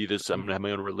 I'm going to be this, I'm going to have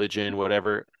my own religion,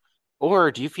 whatever?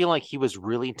 Or do you feel like he was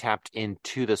really tapped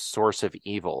into the source of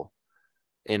evil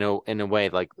in a way,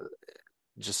 like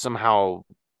just somehow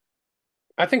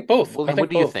I think both. I Well, what think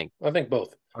do you both. think? I think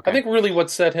both. I Okay. think really what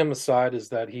set him aside is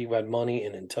that he had money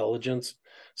and intelligence.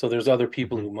 So there's other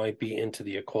people Hmm. who might be into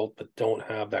the occult but don't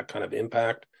have that kind of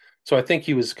impact. So I think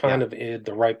he was Yeah. kind of in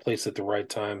the right place at the right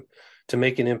time to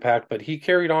make an impact. But he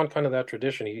carried on kind of that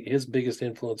tradition. His biggest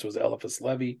influence was Eliphas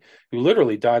Levi, who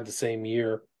literally died the same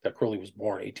year that Crowley was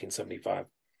born, 1875,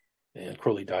 and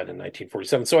Crowley died in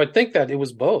 1947. So I think that it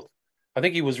was both. I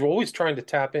think he was always trying to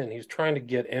tap in. He was trying to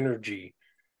get energy.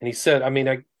 And he said, I mean,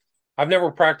 I've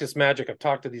never practiced magic. I've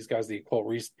talked to these guys, the occult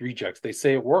rejects. They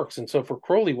say it works. And so for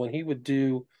Crowley, when he would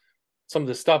do some of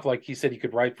the stuff, like he said, he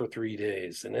could write for 3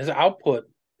 days, and his output,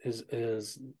 his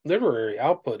literary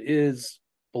output, is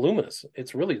voluminous.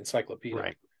 It's really encyclopedic.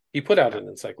 Right. He put out Yeah. an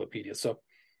encyclopedia, so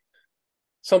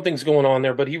something's going on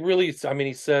there. But he really, I mean,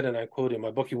 he said, and I quote in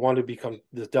my book, he wanted to become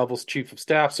the devil's chief of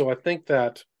staff. So I think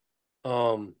that,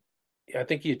 um, I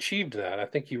think he achieved that. I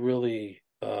think he really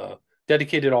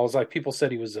dedicated all his life. People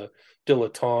said he was a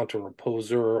dilettante or a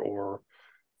poser or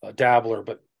a dabbler,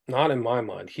 but not in my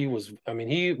mind. He was, I mean,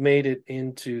 he made it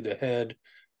into the head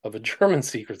of a German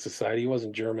secret society. He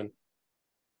wasn't German,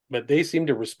 but they seemed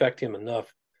to respect him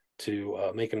enough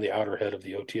to make him the outer head of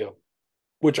the OTO,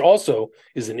 which also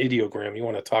is an ideogram. You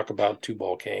want to talk about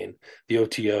Tubal Cain, the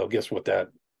OTO, guess what that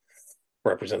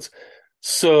represents? Yeah.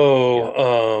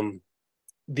 So,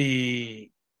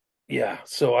 the yeah,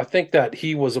 so I think that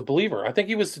he was a believer. I think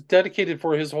he was dedicated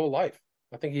for his whole life.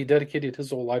 I think he dedicated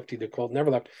his whole life to the occult,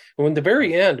 never left. And when the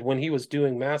very Right. end, when he was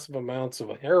doing massive amounts of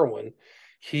heroin,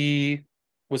 he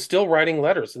was still writing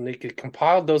letters, and they could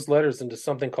compile those letters into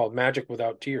something called Magic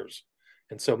Without Tears.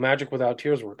 And so Magic Without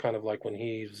Tears were kind of like when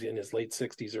he was in his late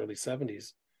 60s, early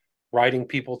 70s, writing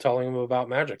people telling him about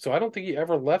magic. So I don't think he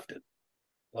ever left it.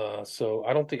 So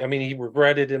I don't think, I mean, he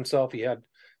regretted himself. He had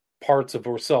parts of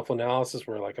self analysis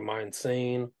where, like, am I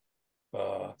insane?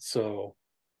 So,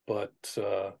 but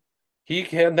he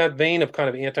had that vein of kind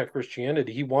of anti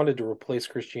Christianity. He wanted to replace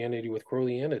Christianity with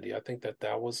Crowleyanity. I think that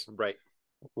that was Right.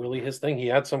 really his thing. He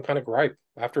had some kind of gripe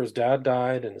after his dad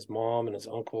died, and his mom and his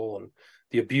uncle, and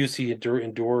the abuse he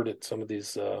endured at some of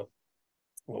these.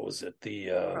 What was it? The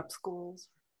Prep schools.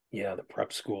 yeah, the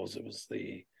prep schools. It was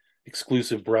the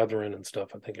exclusive brethren and stuff.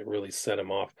 I think it really set him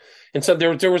off. And so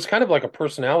there was kind of like a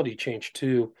personality change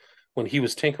too when he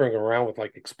was tinkering around with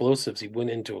like explosives. He went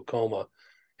into a coma.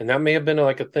 And that may have been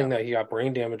like a Yeah. thing that he got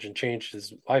brain damage and changed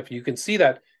his life. You can see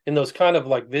that in those kind of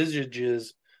like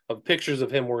visages of pictures of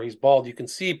him where he's bald. You can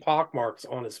see pock marks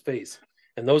on his face.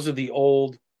 And those are the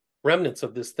old remnants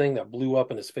of this thing that blew up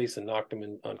in his face and knocked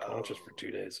him unconscious for Oh, 2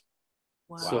 days.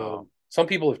 wow. So some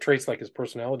people have traced like his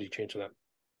personality change to that.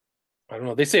 I don't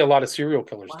know. They say a lot of serial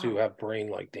killers too Wow. have brain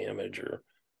like damage, or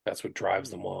that's what drives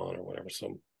them on, or whatever.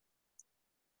 So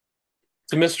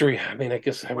it's a mystery. I mean, I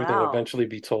guess everything will Wow. eventually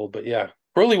be told. But yeah,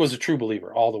 Crowley was a true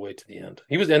believer all the way to the end.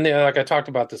 He was, and then, like I talked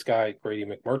about this guy Grady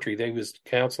McMurtry. They was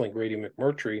counseling Grady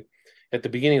McMurtry at the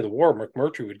beginning of the war.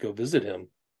 McMurtry would go visit him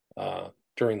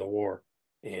during the war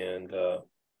and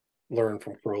learn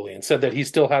from Crowley, and said that he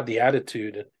still had the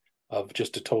attitude of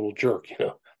just a total jerk.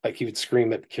 Like he would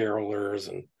scream at carolers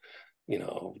and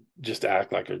just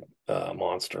act like a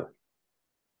monster.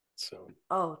 So,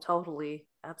 Oh, totally.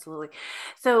 Absolutely.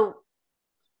 So,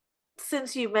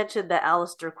 since you mentioned that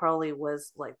Aleister Crowley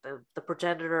was like the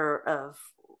progenitor of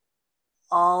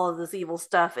all of this evil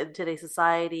stuff in today's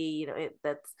society,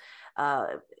 that's uh,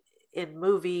 in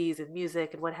movies and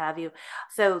music and what have you.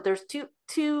 So there's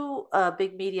two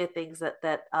big media things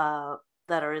that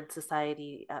are in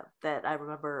society that I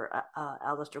remember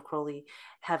Aleister Crowley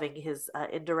having his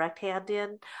indirect hand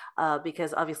in,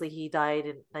 because obviously he died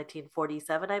in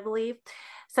 1947, I believe.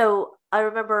 So I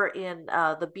remember in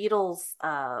the Beatles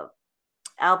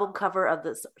album cover of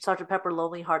the Sergeant Pepper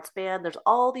Lonely Hearts Band, there's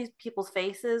all these people's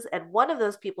faces, and one of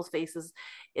those people's faces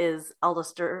is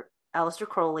Aleister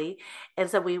Crowley. And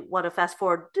so we want to fast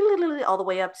forward all the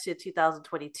way up to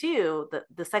 2022,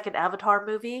 the second Avatar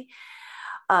movie.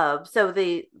 So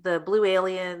the blue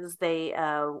aliens, they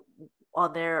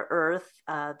on their Earth,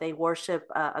 they worship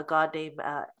a god named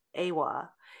Awa.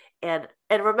 And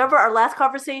remember our last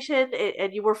conversation,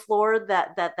 and you were floored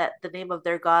that the name of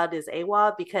their god is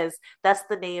Awa, because that's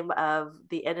the name of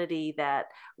the entity that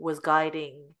was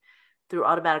guiding through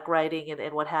automatic writing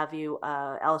and what have you,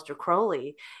 Aleister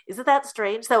Crowley. Isn't that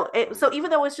strange? So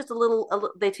even though it's just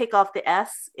they take off the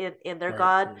S in their right.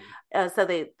 god, so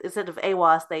they, instead of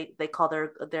Awas, they call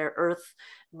their Earth,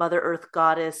 Mother Earth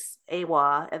goddess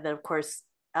Awa, and then of course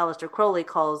Aleister Crowley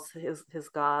calls his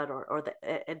god or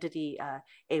the entity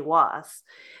Awas.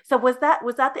 So was that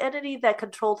the entity that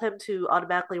controlled him to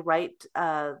automatically write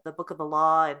the Book of the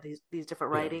Law and these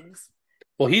different Yeah. writings?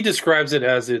 Well, he describes it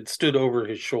as it stood over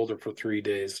his shoulder for 3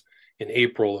 days in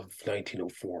April of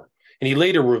 1904. And he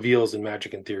later reveals in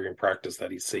Magic and Theory and Practice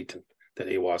that he's Satan, that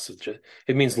Awas is just,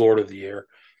 it means Lord of the Air.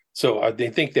 So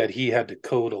they think that he had to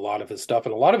code a lot of his stuff,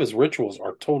 and a lot of his rituals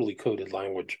are totally coded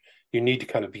language. You need to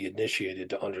kind of be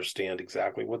initiated to understand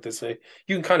exactly what they say.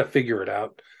 You can kind of figure it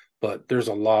out, but there's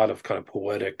a lot of kind of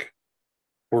poetic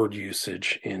word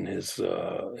usage in his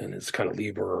kind of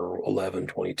Liber 11,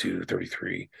 22,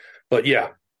 33. But yeah,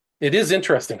 it is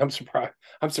interesting. I'm surprised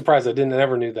I didn't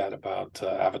ever knew that about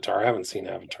Avatar. I haven't seen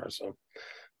Avatar, so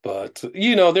but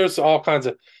there's all kinds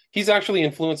of he's actually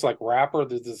influenced like rapper.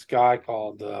 There's this guy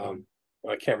called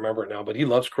I can't remember it now, but he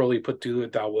loves Crowley. Put Do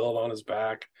It Thou Wilt on his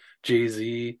back.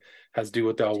 Jay-Z has Do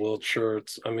What Thou Wilt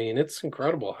shirts. I mean, it's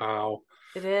incredible how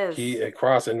It is. he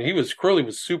across and Crowley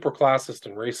was super classist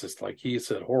and racist. Like he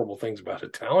said horrible things about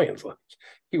Italians. Like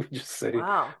he would just say,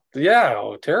 Wow. yeah,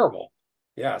 oh, terrible.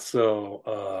 Yeah.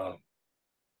 So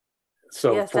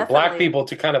Yes, for black definitely. people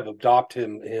to kind of adopt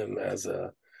him as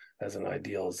an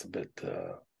ideal is a bit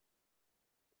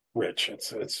rich.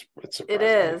 It's It surprising.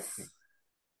 Yeah. is.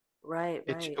 Right,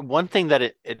 It's right. one thing that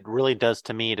it really does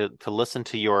to me to listen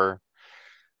to your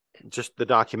just the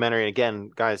documentary.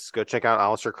 Again, guys, go check out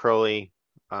Aleister Crowley,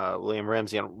 William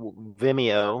Ramsey on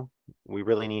Vimeo. We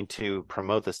really need to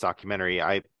promote this documentary.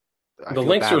 I The feel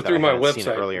links are bad that through I my haven't seen it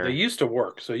website. They earlier. used to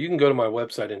work, so you can go to my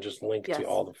website and just link to Yes.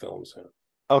 all the films.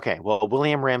 Okay, well,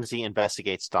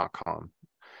 WilliamRamseyInvestigates.com.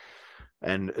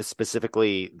 And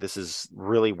specifically, this is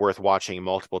really worth watching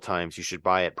multiple times. You should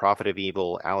buy it. Prophet of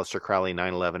Evil, Aleister Crowley,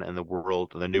 9/11, and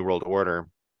the New World Order.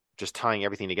 Just tying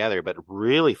everything together, but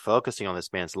really focusing on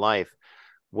this man's life.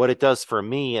 What it does for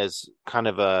me as kind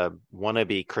of a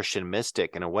wannabe Christian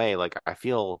mystic in a way, like I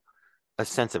feel a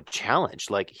sense of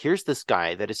challenge. Like here's this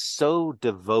guy that is so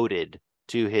devoted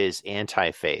to his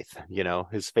anti-faith,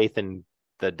 his faith in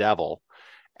the devil.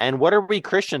 And what are we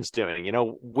Christians doing?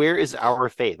 Where is our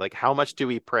faith? Like how much do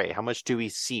we pray? How much do we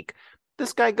seek?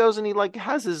 This guy goes and he like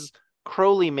has his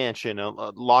Crowley mansion, a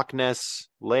Loch Ness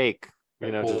Lake,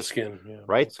 Right, just Moleskin, yeah,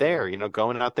 right Moleskin. there,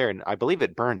 going out there. And I believe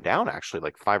it burned down actually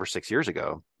like 5 or 6 years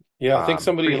ago. Yeah, I think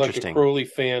somebody Pretty like a interesting. Crowley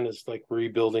fan is like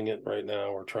rebuilding it right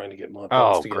now or trying to get mods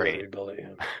Oh, together to great. rebuild it.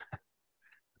 Yeah.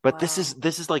 But this is Wow.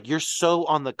 this is like you're so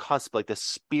on the cusp, like the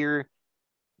spear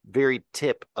very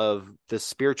tip of the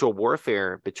spiritual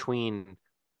warfare between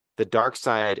the dark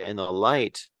side and the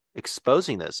light,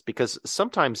 exposing this because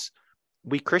sometimes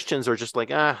we Christians are just like,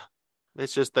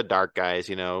 it's just the dark guys,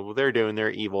 they're doing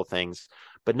their evil things.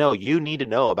 But no, you need to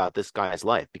know about this guy's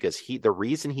life because the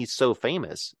reason he's so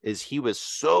famous is he was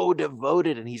so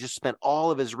devoted and he just spent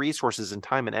all of his resources and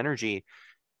time and energy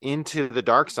into the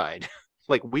dark side,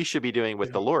 like we should be doing with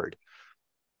Yeah. the Lord. I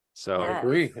So, Yes.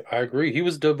 agree. I agree. He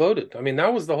was devoted. I mean,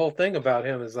 that was the whole thing about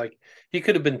him is like he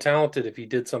could have been talented if he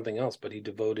did something else, but he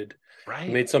right.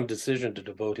 made some decision to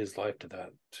devote his life to that,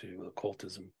 to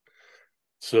occultism.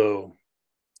 So,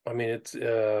 I mean, it's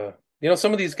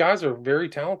some of these guys are very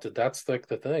talented. That's like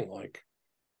the thing. Like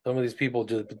some of these people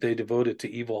they devoted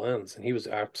to evil ends, and he was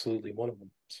absolutely one of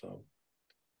them.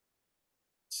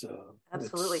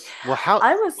 Absolutely. It's Well, how?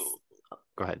 I was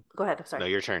Go ahead. Go ahead. I'm No,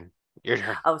 sorry. your turn. Your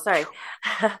turn. Oh, sorry.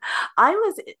 I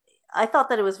was I thought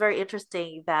that it was very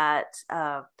interesting that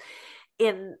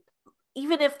in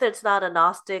even if it's not a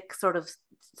Gnostic sort of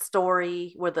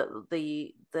story where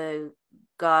the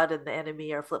God and the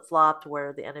enemy are flip flopped,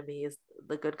 where the enemy is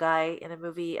the good guy in a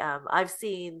movie. I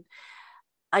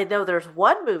know there's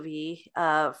one movie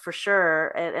for sure,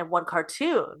 and one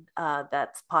cartoon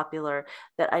that's popular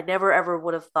that I never ever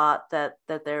would have thought that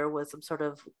there was some sort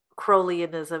of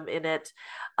Crowleyanism in it,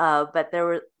 but there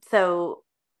were so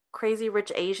Crazy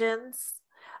Rich Asians.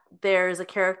 There's a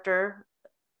character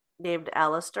named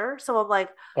Alistair, so I'm like,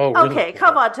 oh really? okay,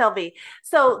 come Wow. on, tell me.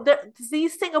 So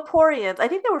these Singaporeans, I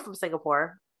think they were from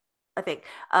Singapore. I think.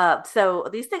 So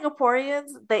these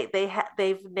Singaporeans,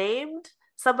 they've named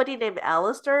somebody named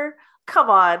Alistair.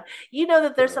 Come on, you know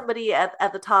that there's Yeah. somebody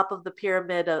at the top of the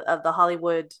pyramid of the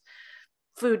Hollywood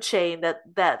food chain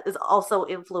that is also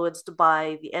influenced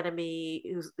by the enemy,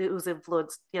 who's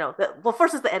influenced. Well,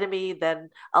 first is the enemy, then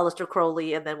Aleister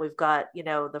Crowley, and then we've got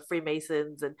the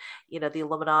Freemasons and the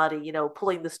Illuminati.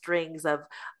 Pulling the strings of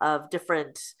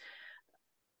different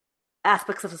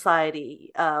aspects of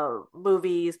society,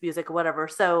 movies, music, whatever.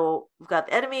 So we've got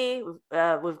the enemy,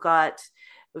 we've got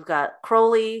we've got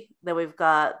Crowley, then we've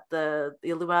got the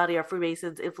Illuminati or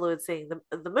Freemasons influencing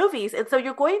the movies, and so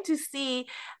you're going to see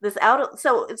this out.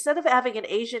 So instead of having an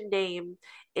Asian name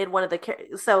in one of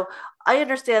so I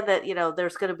understand that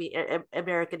there's going to be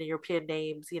American and European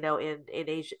names, in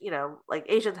Asia, like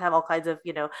Asians have all kinds of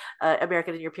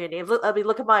American and European names. I mean,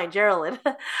 look at mine, JeraLynn,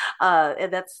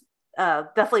 and that's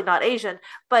definitely not Asian,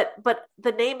 but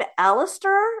the name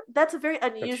Alistair, that's a very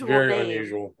That's unusual very name.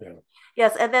 unusual. Yeah.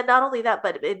 Yes, and then not only that,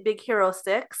 but in Big Hero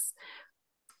 6,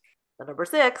 the number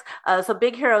 6, so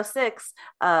Big Hero 6,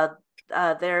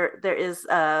 there is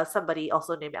somebody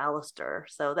also named Alistair.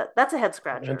 So that's a head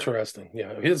scratcher. Interesting.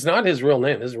 Yeah. It's not his real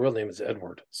name. His real name is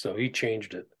Edward. So he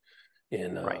changed it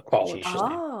in Right. He changed college. his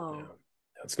name. Yeah. Oh,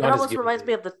 It's that not his almost given reminds me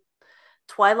name. of the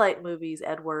Twilight movies,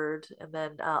 Edward, and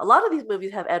then a lot of these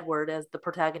movies have Edward as the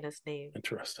protagonist name.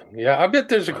 Interesting. Yeah, I bet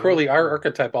there's a Crowley Oh.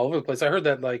 archetype all over the place. I heard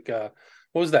that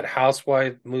what was that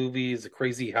housewife movies, the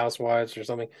Crazy Housewives or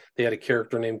something? They had a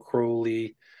character named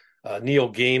Crowley.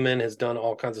 Neil Gaiman has done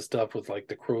all kinds of stuff with like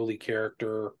the Crowley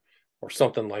character or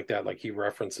something like that. Like he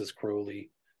references Crowley,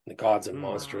 the Gods and Hmm. Wow.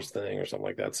 Monsters thing or something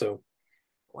like that. So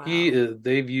Wow.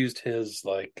 they've used his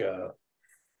like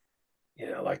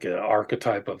an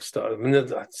archetype of stuff. I mean,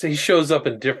 he shows up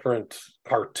in different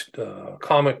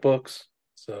comic books.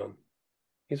 So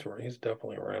he's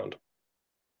definitely around.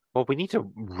 Well, we need to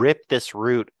rip this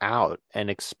root out and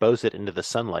expose it into the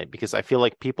sunlight because I feel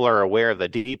like people are aware of the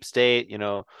deep state.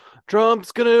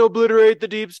 Trump's going to obliterate the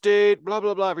deep state, blah,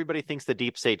 blah, blah. Everybody thinks the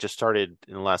deep state just started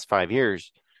in the last 5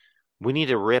 years. We need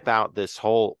to rip out this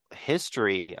whole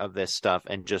history of this stuff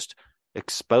and just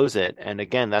expose it. And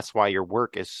again, that's why your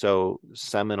work is so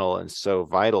seminal and so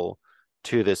vital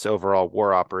to this overall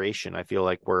war operation. I feel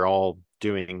like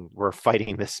we're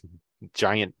fighting this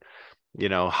giant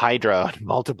hydra on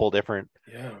multiple different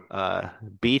Yeah.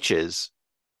 beaches.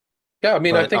 Yeah, I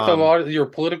mean, I But think a lot of your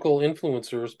political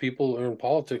influencers, people in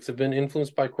politics, have been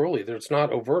influenced by Crowley. It's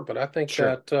not overt, but I think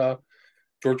sure. that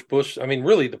George Bush, I mean,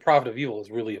 really, the Prophet of Evil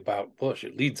is really about Bush.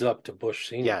 It leads up to Bush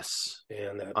Sr. Yes.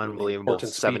 and the Unbelievable.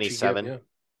 important speech he gave. 77. Yeah, Hmm.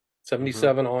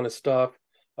 77 on his stuff.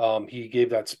 He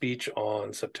gave that speech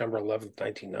on September 11th,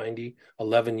 1990,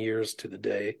 11 years to the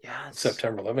day of Yes.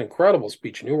 September 11th. Incredible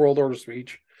speech, New World Order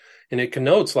speech. And it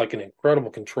connotes like an incredible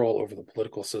control over the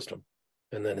political system.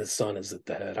 And then his son is at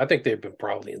the head. I think they've been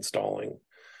probably installing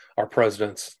our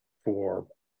presidents for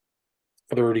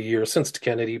 30 years, since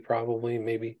Kennedy, probably,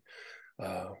 maybe.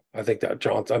 I think that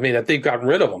Johnson, I mean, they've gotten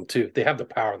rid of them too. They have the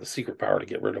power, the secret power to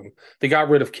get rid of them. They got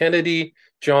rid of Kennedy,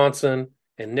 Johnson,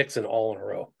 and Nixon all in a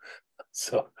row.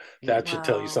 So that should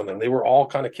tell you Wow. something. They were all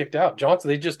kind of kicked out. Johnson,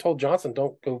 they just told Johnson,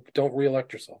 don't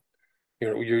reelect yourself.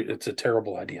 It's a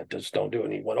terrible idea. Just don't do it.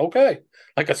 And he went, okay.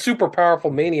 Like a super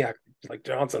powerful maniac like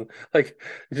Johnson. Like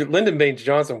Lyndon Baines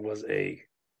Johnson was a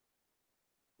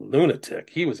lunatic.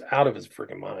 He was out of his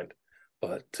freaking mind.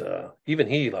 But even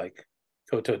he like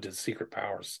kowtowed to secret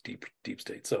powers, deep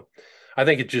state. So I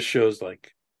think it just shows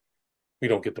like we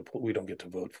don't get to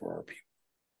vote for our people.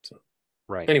 So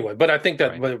Right. anyway, but I think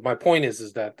that Right. my point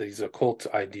is that these occult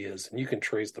ideas, and you can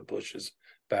trace the Bushes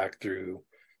back through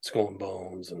Skull and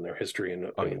Bones and their history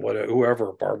and Oh yeah.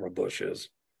 whoever Barbara Bush is.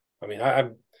 I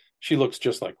mean, she looks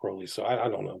just like Crowley, so I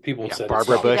don't know. People have Yeah. said it's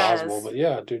Barbara not She Bush possible, does. but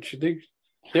yeah, dude,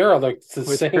 they are like the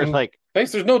with her same like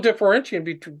face. There's no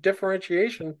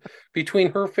differentiation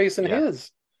between her face and yeah.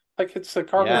 his. Like it's a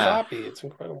carbon Yeah. copy. It's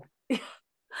incredible.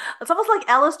 It's almost like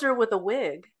Alistair with a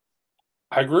wig.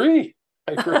 I agree.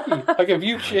 I agree. Like if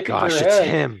you Oh my shaved her gosh, it's head,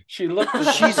 him. she looked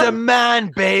the She's a same.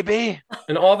 man, baby.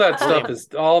 And all that It's stuff him. is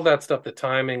all that stuff, the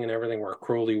timing and everything where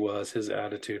Crowley was, his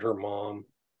attitude, her mom,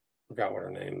 forgot what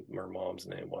her mom's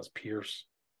name was, Pierce,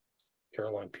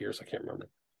 Caroline Pierce, I can't remember.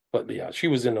 But yeah, she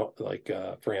was in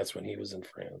France when he was in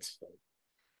France. So.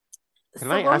 Can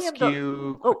So I William, ask the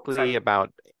you oh, sorry. quickly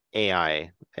about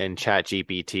AI and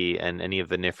ChatGPT and any of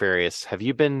the nefarious? Have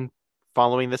you been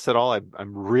following this at all?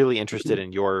 I'm really interested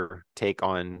in your take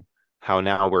on how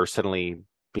now we're suddenly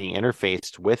being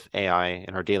interfaced with AI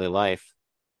in our daily life.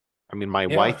 I mean, my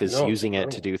Yeah, wife is no, it's using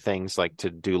it to incredible. do things like to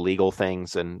do legal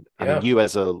things, and I mean, Yeah. you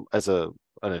as a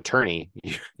an attorney,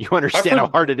 you I've understand how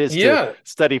heard hard it is to yeah,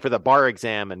 study for the bar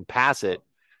exam and pass it.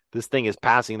 This thing is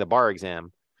passing the bar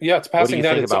exam. yeah, it's What do passing you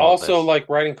that. think It's about all also this? like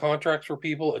writing contracts for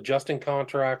people, adjusting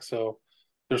contracts. So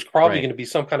there's probably Right. going to be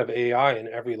some kind of AI in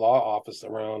every law office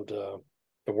around the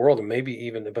world, and maybe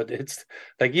even, but it's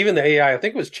like even the AI. I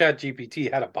think it was Chat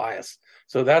GPT had a bias,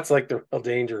 so that's like the real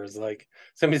danger. Is like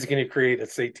somebody's going to create a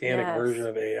satanic version Yes.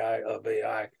 of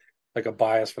AI, like a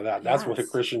bias for that. That's what a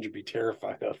Yes. Christian should be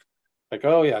terrified of. Like,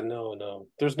 oh yeah, no,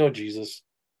 there's no Jesus.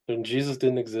 And Jesus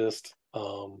didn't exist.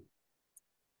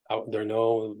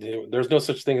 There's no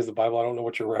such thing as the Bible. I don't know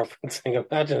what you're referencing.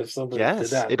 Imagine if somebody did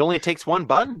Yes, that. it only takes one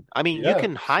button. I mean, you Yeah,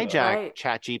 can so hijack Right.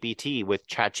 ChatGPT with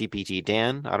ChatGPT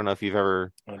Dan. I don't know if you've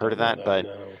ever I heard don't of know that, that. but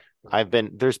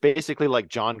No. there's basically like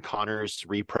John Connors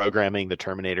reprogramming the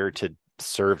Terminator to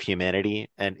serve humanity,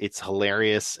 and it's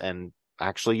hilarious and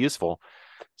actually useful.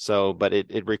 So, but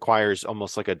it requires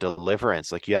almost like a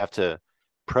deliverance. Like you have to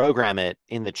program it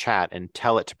in the chat and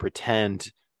tell it to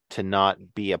pretend to not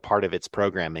be a part of its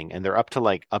programming. And they're up to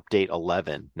like update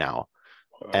 11 now.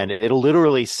 And Wow. it'll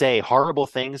literally say horrible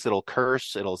things, it'll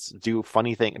curse, it'll do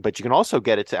funny things, but you can also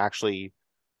get it to actually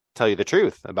tell you the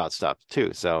truth about stuff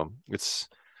too. So it's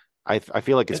I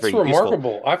feel like it's It's very useful.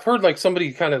 remarkable. I've heard like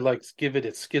somebody kind of like give it a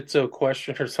schizo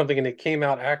question or something, and it came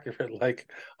out accurate. Like,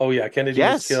 oh yeah, Kennedy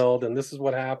was Yes. killed, and this is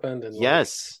what happened, and like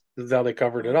Yes. this is how they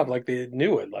covered it up. Mm. Like they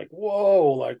knew it. Like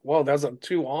whoa, that's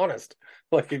too honest.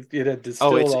 Like it had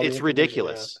Oh, distilled all the it's information.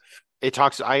 Yeah. ridiculous. It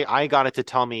talks I got it to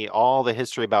tell me all the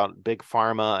history about big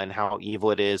pharma and how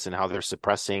evil it is and how they're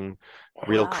suppressing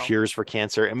real Wow. Wow. cures for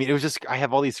cancer. I mean, it was just I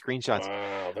have all these screenshots.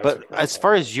 Wow, that's But as incredible.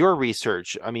 far as your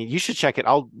research, I mean, you should check it.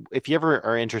 I'll if you ever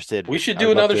are interested, We should I do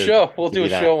would love another to show. We'll give do a you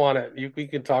that. show on it. We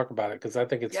can talk about it because I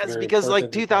think it's Yes, very because like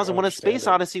important to kind of 2001: A understand Space it.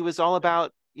 Odyssey was all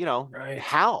about, Right.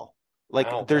 how. Like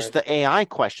How, there's right. the AI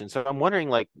question. So I'm wondering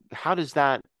like how does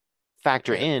that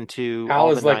factor into HAL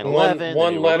all the is like one 9/11, the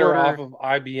one New World letter off Order? of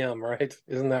IBM, right?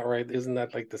 Isn't that right? Isn't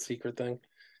that like the secret thing?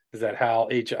 Is that HAL,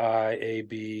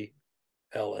 HIABLM,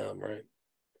 right?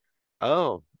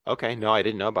 Oh, okay. Yeah. No, I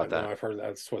didn't know I about know that. I've heard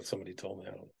that's what somebody told me.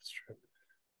 I don't know if it's true.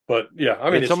 But yeah, I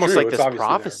But mean it's it's almost true. like It's this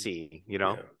obviously there. prophecy,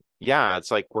 Yeah. Yeah, it's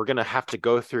like we're gonna have to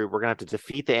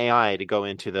defeat the AI to go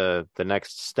into the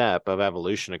next step of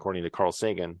evolution, according to Carl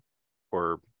Sagan,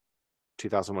 or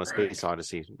 2001: A Right. Space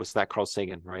Odyssey. Was that Carl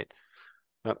Sagan, right?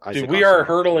 Not Dude, Isaac we are Asimov.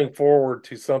 hurtling forward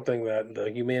to something that the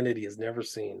humanity has never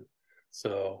seen.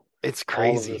 So It's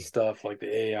all of this crazy. stuff like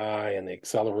the AI and the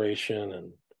acceleration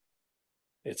and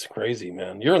it's crazy,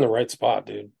 man. You're in the right spot,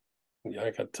 dude. Yeah,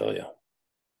 I gotta tell you,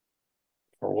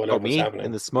 for Oh, whatever's me in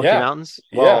happening. the Smoky Yeah, Mountains?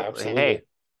 yeah, Well, absolutely. hey,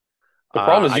 The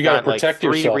problem is I you got to got like protect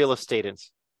three yourself. real estate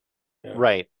ins. Yeah,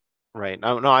 Right, right.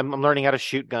 No, I'm learning how to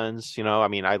shoot guns. I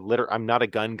mean, I'm not a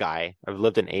gun guy. I've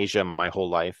lived in Asia my whole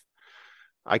life.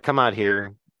 I come out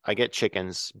here, I get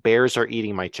chickens. Bears are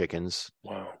eating my chickens.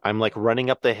 wow, I'm like running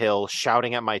up the hill,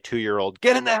 shouting at my 2-year-old,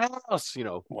 "Get in the house!"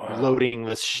 wow. Loading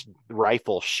this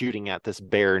rifle, shooting at this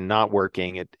bear, not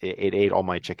working. It ate all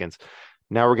my chickens.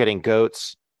 Now we're getting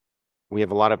goats. We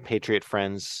have a lot of Patriot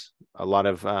friends, a lot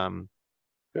of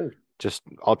Good. just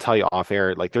I'll tell you off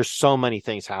air, like there's so many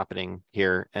things happening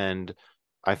here, and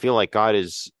I feel like God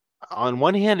is on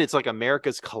one hand, it's like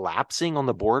America's collapsing on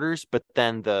the borders, but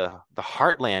then the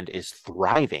heartland is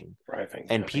thriving, Thriving.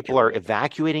 Yeah, and I think people you're are right.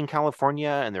 evacuating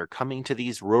California, and they're coming to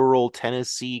these rural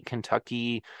Tennessee,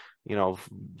 Kentucky, you know,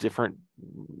 different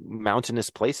mountainous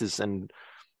places, and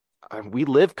we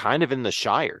live kind of in the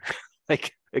Shire,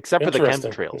 like except for the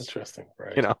Interesting. chemtrails. Interesting.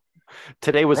 You Right. know,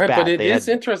 today was Right, but bad. it They is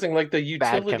had interesting, like the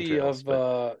bad utility chemtrails, of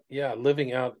but yeah,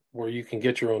 living out where you can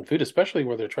get your own food, especially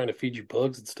where they're trying to feed you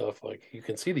bugs and stuff. Like you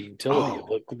can see the utility of oh,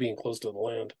 like being close to the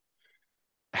land.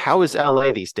 how is So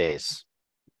LA these days?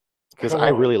 I Because don't I know.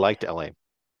 really liked LA,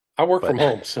 I work but from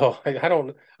home, so I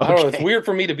don't know. It's okay, weird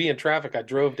for me to be in traffic. I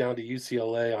drove down to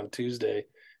UCLA on Tuesday,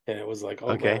 and it was like,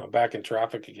 oh man, okay. I'm back in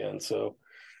traffic again. So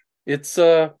it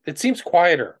seems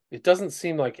quieter. It doesn't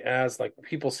seem like as like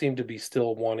people seem to be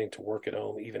still wanting to work at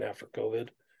home even after COVID.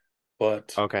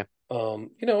 But Okay.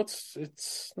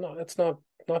 it's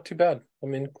not too bad. I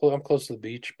mean, I'm close to the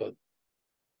beach, but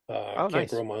I Oh, can't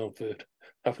nice. grow my own food.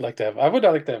 I would like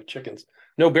to have chickens.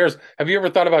 No bears. Have you ever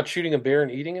thought about shooting a bear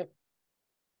and eating it?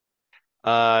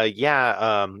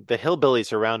 Yeah, the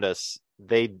hillbillies around us,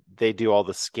 they do all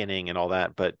the skinning and all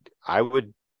that, but I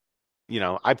would,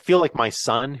 I feel like my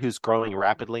son who's growing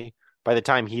rapidly, by the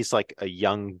time he's like a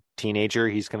young teenager,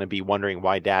 he's going to be wondering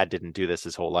why dad didn't do this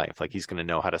his whole life. Like he's going to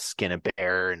know how to skin a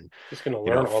bear and, Just gonna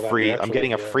learn all that free. I'm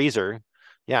getting naturally. a Yeah. freezer.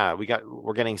 Yeah,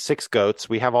 we're getting 6 goats.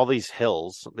 We have all these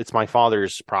hills. It's my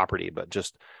father's property, but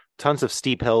just tons of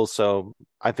steep hills. So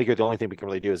I figured the only thing we can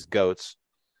really do is goats.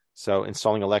 So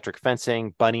installing electric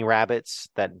fencing, bunny rabbits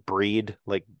that breed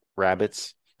like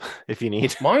rabbits if you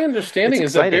need. My It's understanding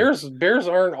is that exciting. bears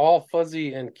aren't all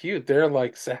fuzzy and cute. They're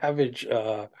like savage,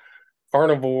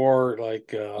 carnivore,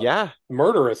 like Yeah.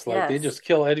 murderous. Like they Yes. just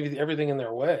kill everything in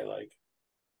their way. Like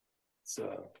it's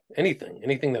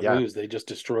anything that Yeah. moves, they just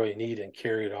destroy and eat and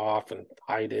carry it off and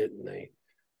hide it. And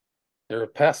they're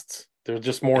pests. They're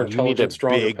just more And you need a intelligent,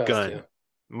 stronger big pests. Yeah, gun.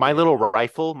 My yeah. little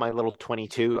rifle, my little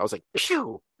 22, I was like,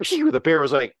 pew, pew. The bear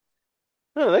was like,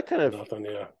 Oh, that kind of Nothing.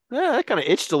 Yeah. yeah, that kind of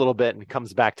itched a little bit and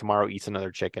comes back tomorrow, eats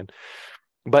another chicken.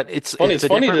 But Funny. it's It's a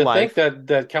funny different to think life.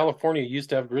 that California used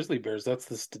to have grizzly bears. That's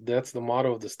the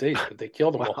motto of the state, but they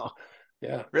killed them all. Wow,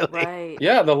 Yeah. really? Right.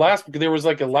 Yeah, there was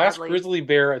like a last Sadly. grizzly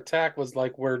bear attack was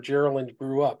like where JeraLynn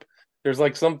grew up. There's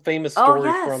like some famous Oh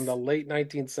story from the yes. late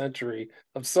 19th century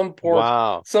of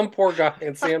Wow. some poor guy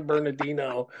in San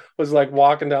Bernardino was like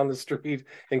walking down the street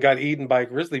and got eaten by a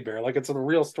grizzly bear. Like it's a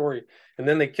real story. And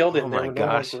then they killed it Oh and there my were no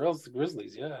more gosh.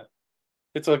 grizzlies. Yeah.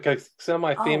 It's like a Oh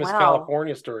semi-famous wow.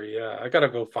 California story. Yeah. I gotta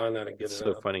go find that and get That's it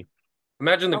so out. funny.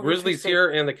 Imagine the Oh grizzlies interesting.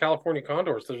 here and the California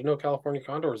condors. There's no California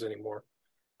condors anymore.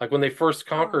 Like when they first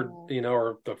conquered, Oh.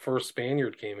 or the first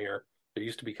Spaniard came here, there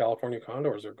used to be California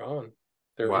condors. They're gone.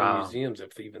 They're in Wow. museums,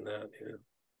 if even that. Yeah.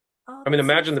 Oh, I mean, that's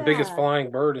so imagine the biggest sad.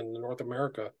 flying bird in North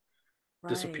America Right.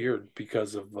 disappeared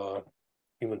because of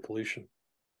human pollution.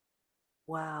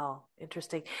 Wow.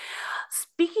 Interesting.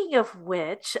 Speaking of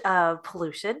which,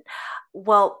 pollution.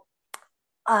 Well,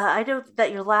 I know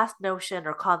that your last notion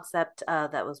or concept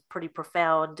that was pretty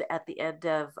profound at the end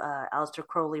of Aleister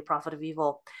Crowley, Prophet of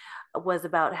Evil, was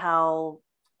about how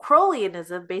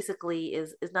Crowleyanism basically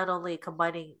is not only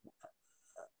combining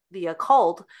the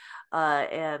occult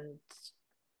and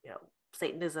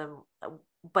Satanism,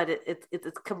 but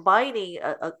it's combining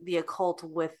the occult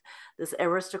with this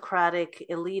aristocratic,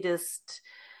 elitist,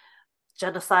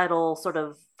 genocidal sort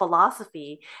of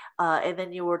philosophy, and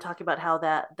then you were talking about how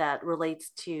that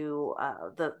relates to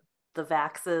the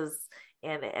vaxes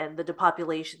and the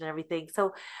depopulation and everything.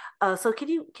 So can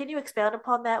you expound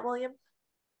upon that, William?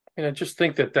 And I just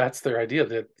think that that's their idea,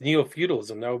 that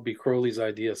neo-feudalism, that would be Crowley's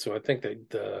idea. So I think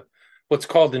that what's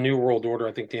called the New World Order,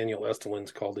 I think Daniel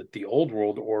Estelin's called it the Old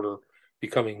World Order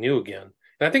becoming new again.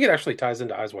 And I think it actually ties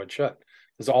into Eyes Wide Shut,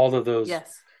 because all of those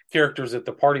Yes. characters at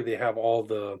the party, they have all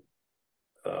the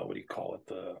what do you call it,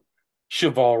 the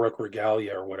chivalric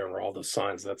regalia or whatever, all the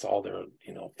signs. That's all their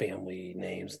family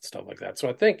names and stuff like that. So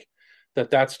I think that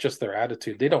that's just their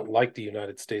attitude. They don't like the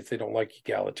United States. They don't like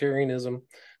egalitarianism.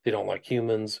 They don't like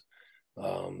humans.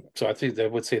 So I think they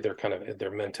would say they're kind of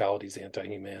their mentality is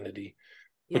anti-humanity,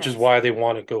 which is Yes. why they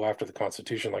want to go after the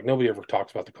Constitution. Like nobody ever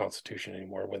talks about the Constitution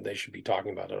anymore when they should be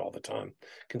talking about it all the time,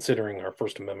 considering our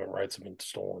First Amendment rights have been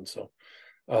stolen. So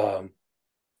um,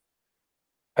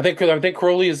 I think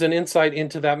Crowley is an insight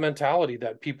into that mentality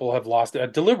that people have lost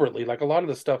deliberately. Like a lot of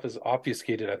the stuff is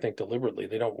obfuscated, I think, deliberately.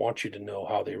 They don't want you to know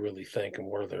how they really think and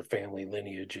where their family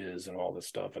lineage is and all this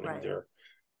stuff and who Right. they're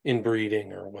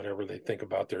inbreeding or whatever they think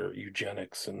about their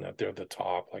eugenics and that they're the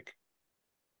top. Like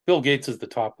Bill Gates is the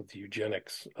top of the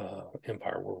eugenics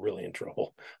empire. We're really in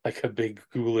trouble. Like a big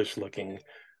ghoulish looking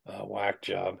whack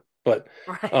job. But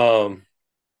Right. um,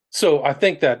 so I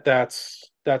think that that's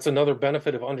another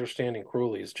benefit of understanding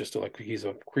Crowley is just like he's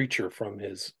a creature from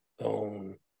his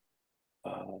own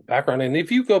background. And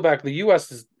if you go back, the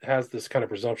U.S. has this kind of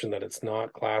presumption that it's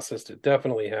not classist. It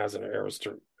definitely has an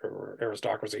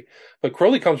aristocracy, but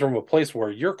Crowley comes from a place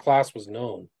where your class was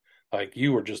known. Like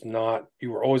you were just not.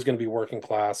 You were always going to be working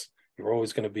class. You were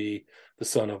always going to be the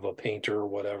son of a painter or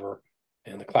whatever.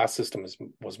 And the class system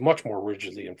was much more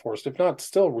rigidly enforced, if not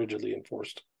still rigidly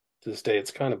enforced to this day.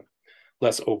 It's kind of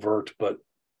less overt, but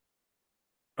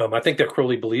I think that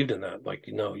Crowley believed in that. Like,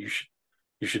 you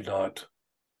should not.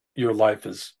 Your life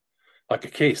is like a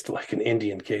case, like an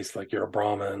Indian case, like you're a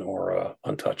Brahmin or a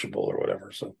untouchable or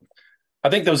whatever. So I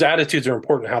think those attitudes are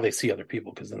important how they see other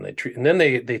people because then they treat and then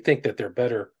they think that they're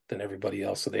better than everybody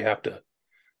else. So they have to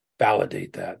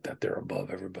validate that they're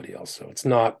above everybody else. So it's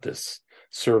not this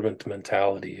servant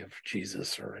mentality of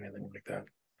Jesus or anything like that.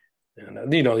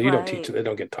 And you don't teach Right. it. They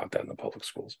don't get taught that in the public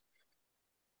schools.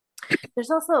 There's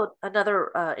also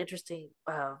another interesting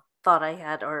thought I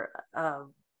had, or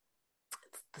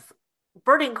this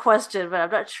burning question, but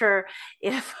I'm not sure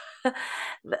if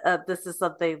this is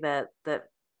something that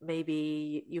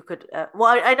maybe you could.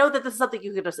 Well, I know that this is something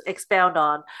you could just expound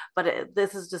on, but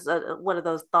this is just one of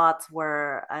those thoughts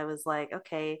where I was like,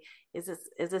 okay, is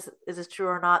this true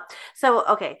or not? So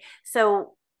okay,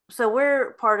 so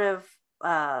we're part of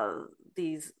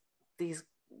these these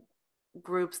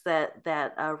groups that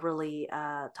really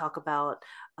talk about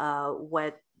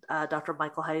what Dr.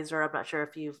 Michael Heiser. I'm not sure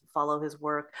if you follow his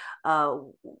work.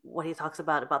 What he talks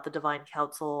about the divine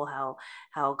council,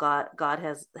 how God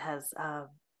has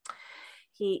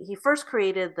he first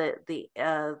created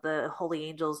the holy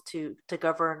angels to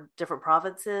govern different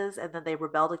provinces, and then they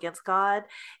rebelled against God,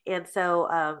 and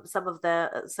so some of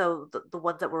the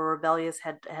ones that were rebellious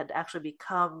had actually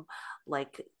become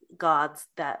like gods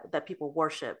that people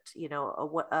worshipped,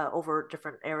 over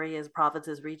different areas,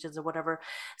 provinces, regions, or whatever.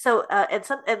 So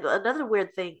and another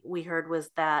weird thing we heard was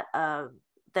that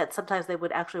sometimes they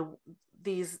would actually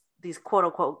these quote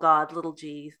unquote god little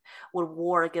g's would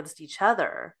war against each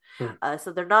other. Hmm.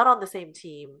 So they're not on the same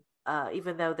team,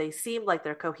 even though they seem like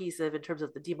they're cohesive in terms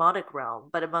of the demonic realm.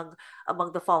 But among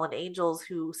the fallen angels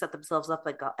who set themselves up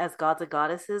as gods and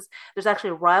goddesses, there's actually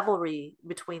a rivalry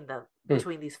between them, Hmm.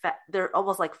 between they're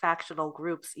almost like factional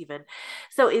groups even.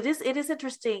 So it is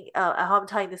interesting how I'm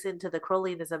tying this into the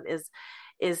Crowleyism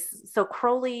is so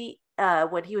Crowley,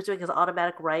 when he was doing his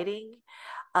automatic writing,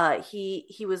 he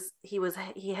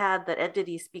had that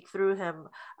entity speak through him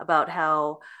about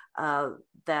how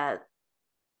that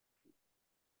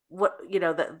what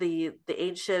the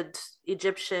ancient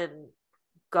Egyptian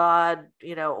god,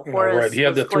 Oh, right. Horus He had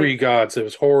was the going. three gods. It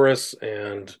was Horus,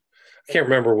 and I can't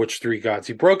remember which three gods.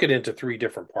 He broke it into three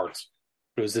different parts.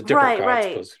 It was the different Right, gods,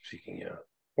 right. supposed to speaking. Yeah.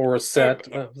 Horus, and,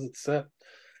 Set. Was it Set?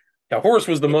 Yeah, Horus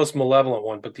was the most malevolent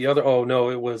one, but the other, oh no,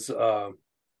 it was, it'll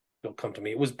come to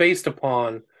me. It was based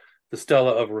upon the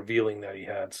Stella of Revealing that he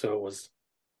had. So it was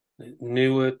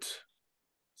Nuit,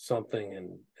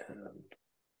 something,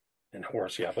 and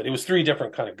Horus. Yeah, but it was three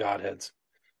different kind of godheads.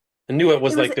 And Nuit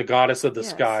was it was like the goddess of the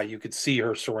sky. Yes. You could see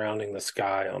her surrounding the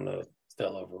sky on the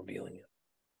Stella of Revealing it.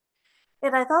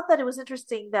 And I thought that it was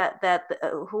interesting that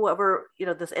whoever,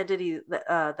 this entity,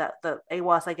 that the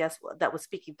AWAS, I guess, that was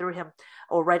speaking through him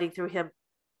or writing through him,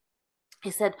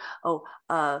 he said, "Oh,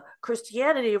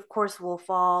 Christianity, of course, will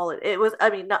fall." It was,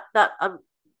 I mean, not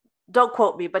don't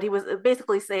quote me, but he was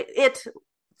basically saying it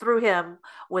through him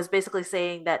was basically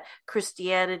saying that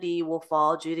Christianity will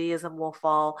fall, Judaism will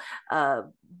fall,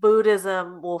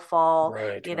 Buddhism will fall,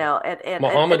 Right, right. and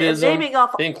Mohammedism, naming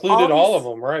off they all included all of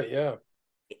these. them, right? Yeah,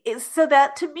 So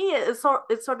that to me it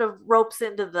sort of ropes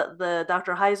into the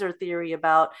Dr. Heiser theory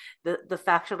about the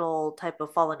factional type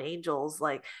of fallen angels.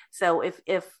 Like, so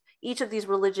if each of these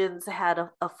religions had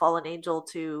a fallen angel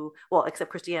to, well,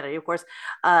 except Christianity, of course,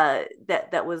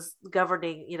 that was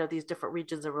governing, these different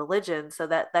regions of religion. So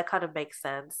that kind of makes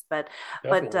sense. But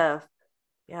definitely.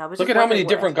 yeah, I was Look just at how many wondering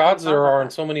different how you gods thought there about are in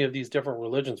that. so many of these different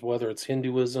religions, whether it's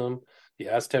Hinduism, the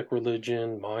Aztec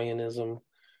religion, Mayanism.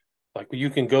 Like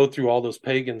you can go through all those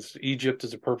pagans. Egypt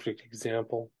is a perfect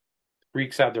example.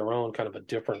 Greeks had their own kind of a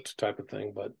different type of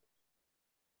thing, but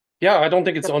yeah, I don't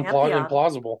think it's The pantheon.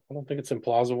 implausible. I don't think it's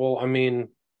implausible.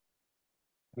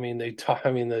 They talk.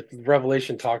 I mean, the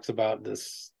Revelation talks about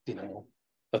this.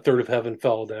 A third of heaven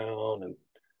fell down, and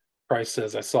Christ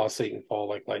says, "I saw Satan fall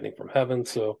like lightning from heaven."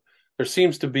 So there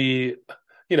seems to be,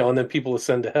 and then people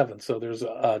ascend to heaven. So there's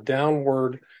a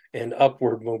downward and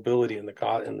upward mobility in the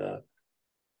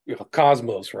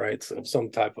cosmos, right? So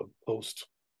some type of post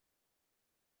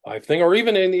life thing, or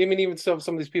even some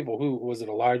of these people. Who was it?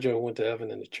 Elijah who went to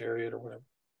heaven in a chariot or whatever.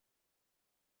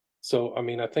 So I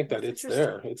mean, I think that That's it's there.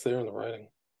 interesting. It's there in the writing.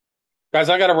 Guys,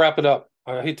 I got to wrap it up.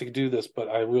 I hate to do this, but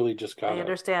I really just I gotta.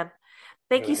 understand. I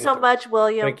Thank gotta you hit so the. much,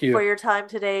 William, Thank for you. your time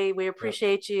today. We Yeah,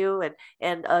 appreciate you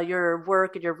and your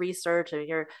work and your research, and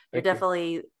you're thank you.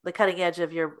 definitely the cutting edge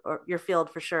of your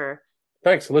field for sure.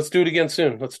 Thanks. Let's do it again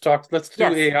soon. Let's talk. Let's do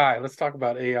Yes, AI. Let's talk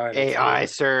about AI next AI, time.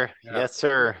 sir. Yeah, Yes,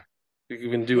 sir. we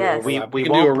can do yes. We overlap. We we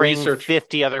can do a won't bring research.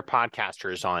 50 other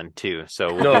podcasters on too,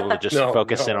 so we'll be able No, to just no,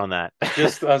 focus in no. on that.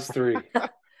 Just us three.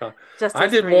 Uh, Just I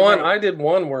us did three, one. right? I did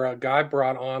one where a guy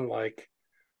brought on like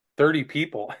 30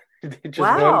 people. Just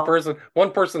one Wow. person.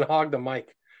 One person hogged the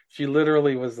mic. She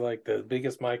literally was like the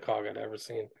biggest mic hog I'd ever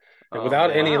seen, and Oh without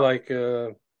any man. Wow. like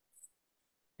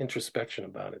introspection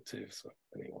about it too. So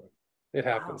anyway, it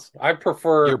Wow. happens. I You're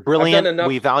prefer. I've done brilliant.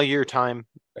 We enough. value your time.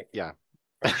 Thank you. Yeah.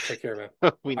 All right, take care,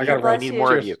 man. We I need gotta God we run. bless need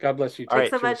more you. of Cheers. you. God bless you All too.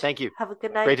 Thanks right. so much. Cheers. Thank you. Have a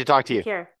good Bye. Great night. to talk to Take you. care.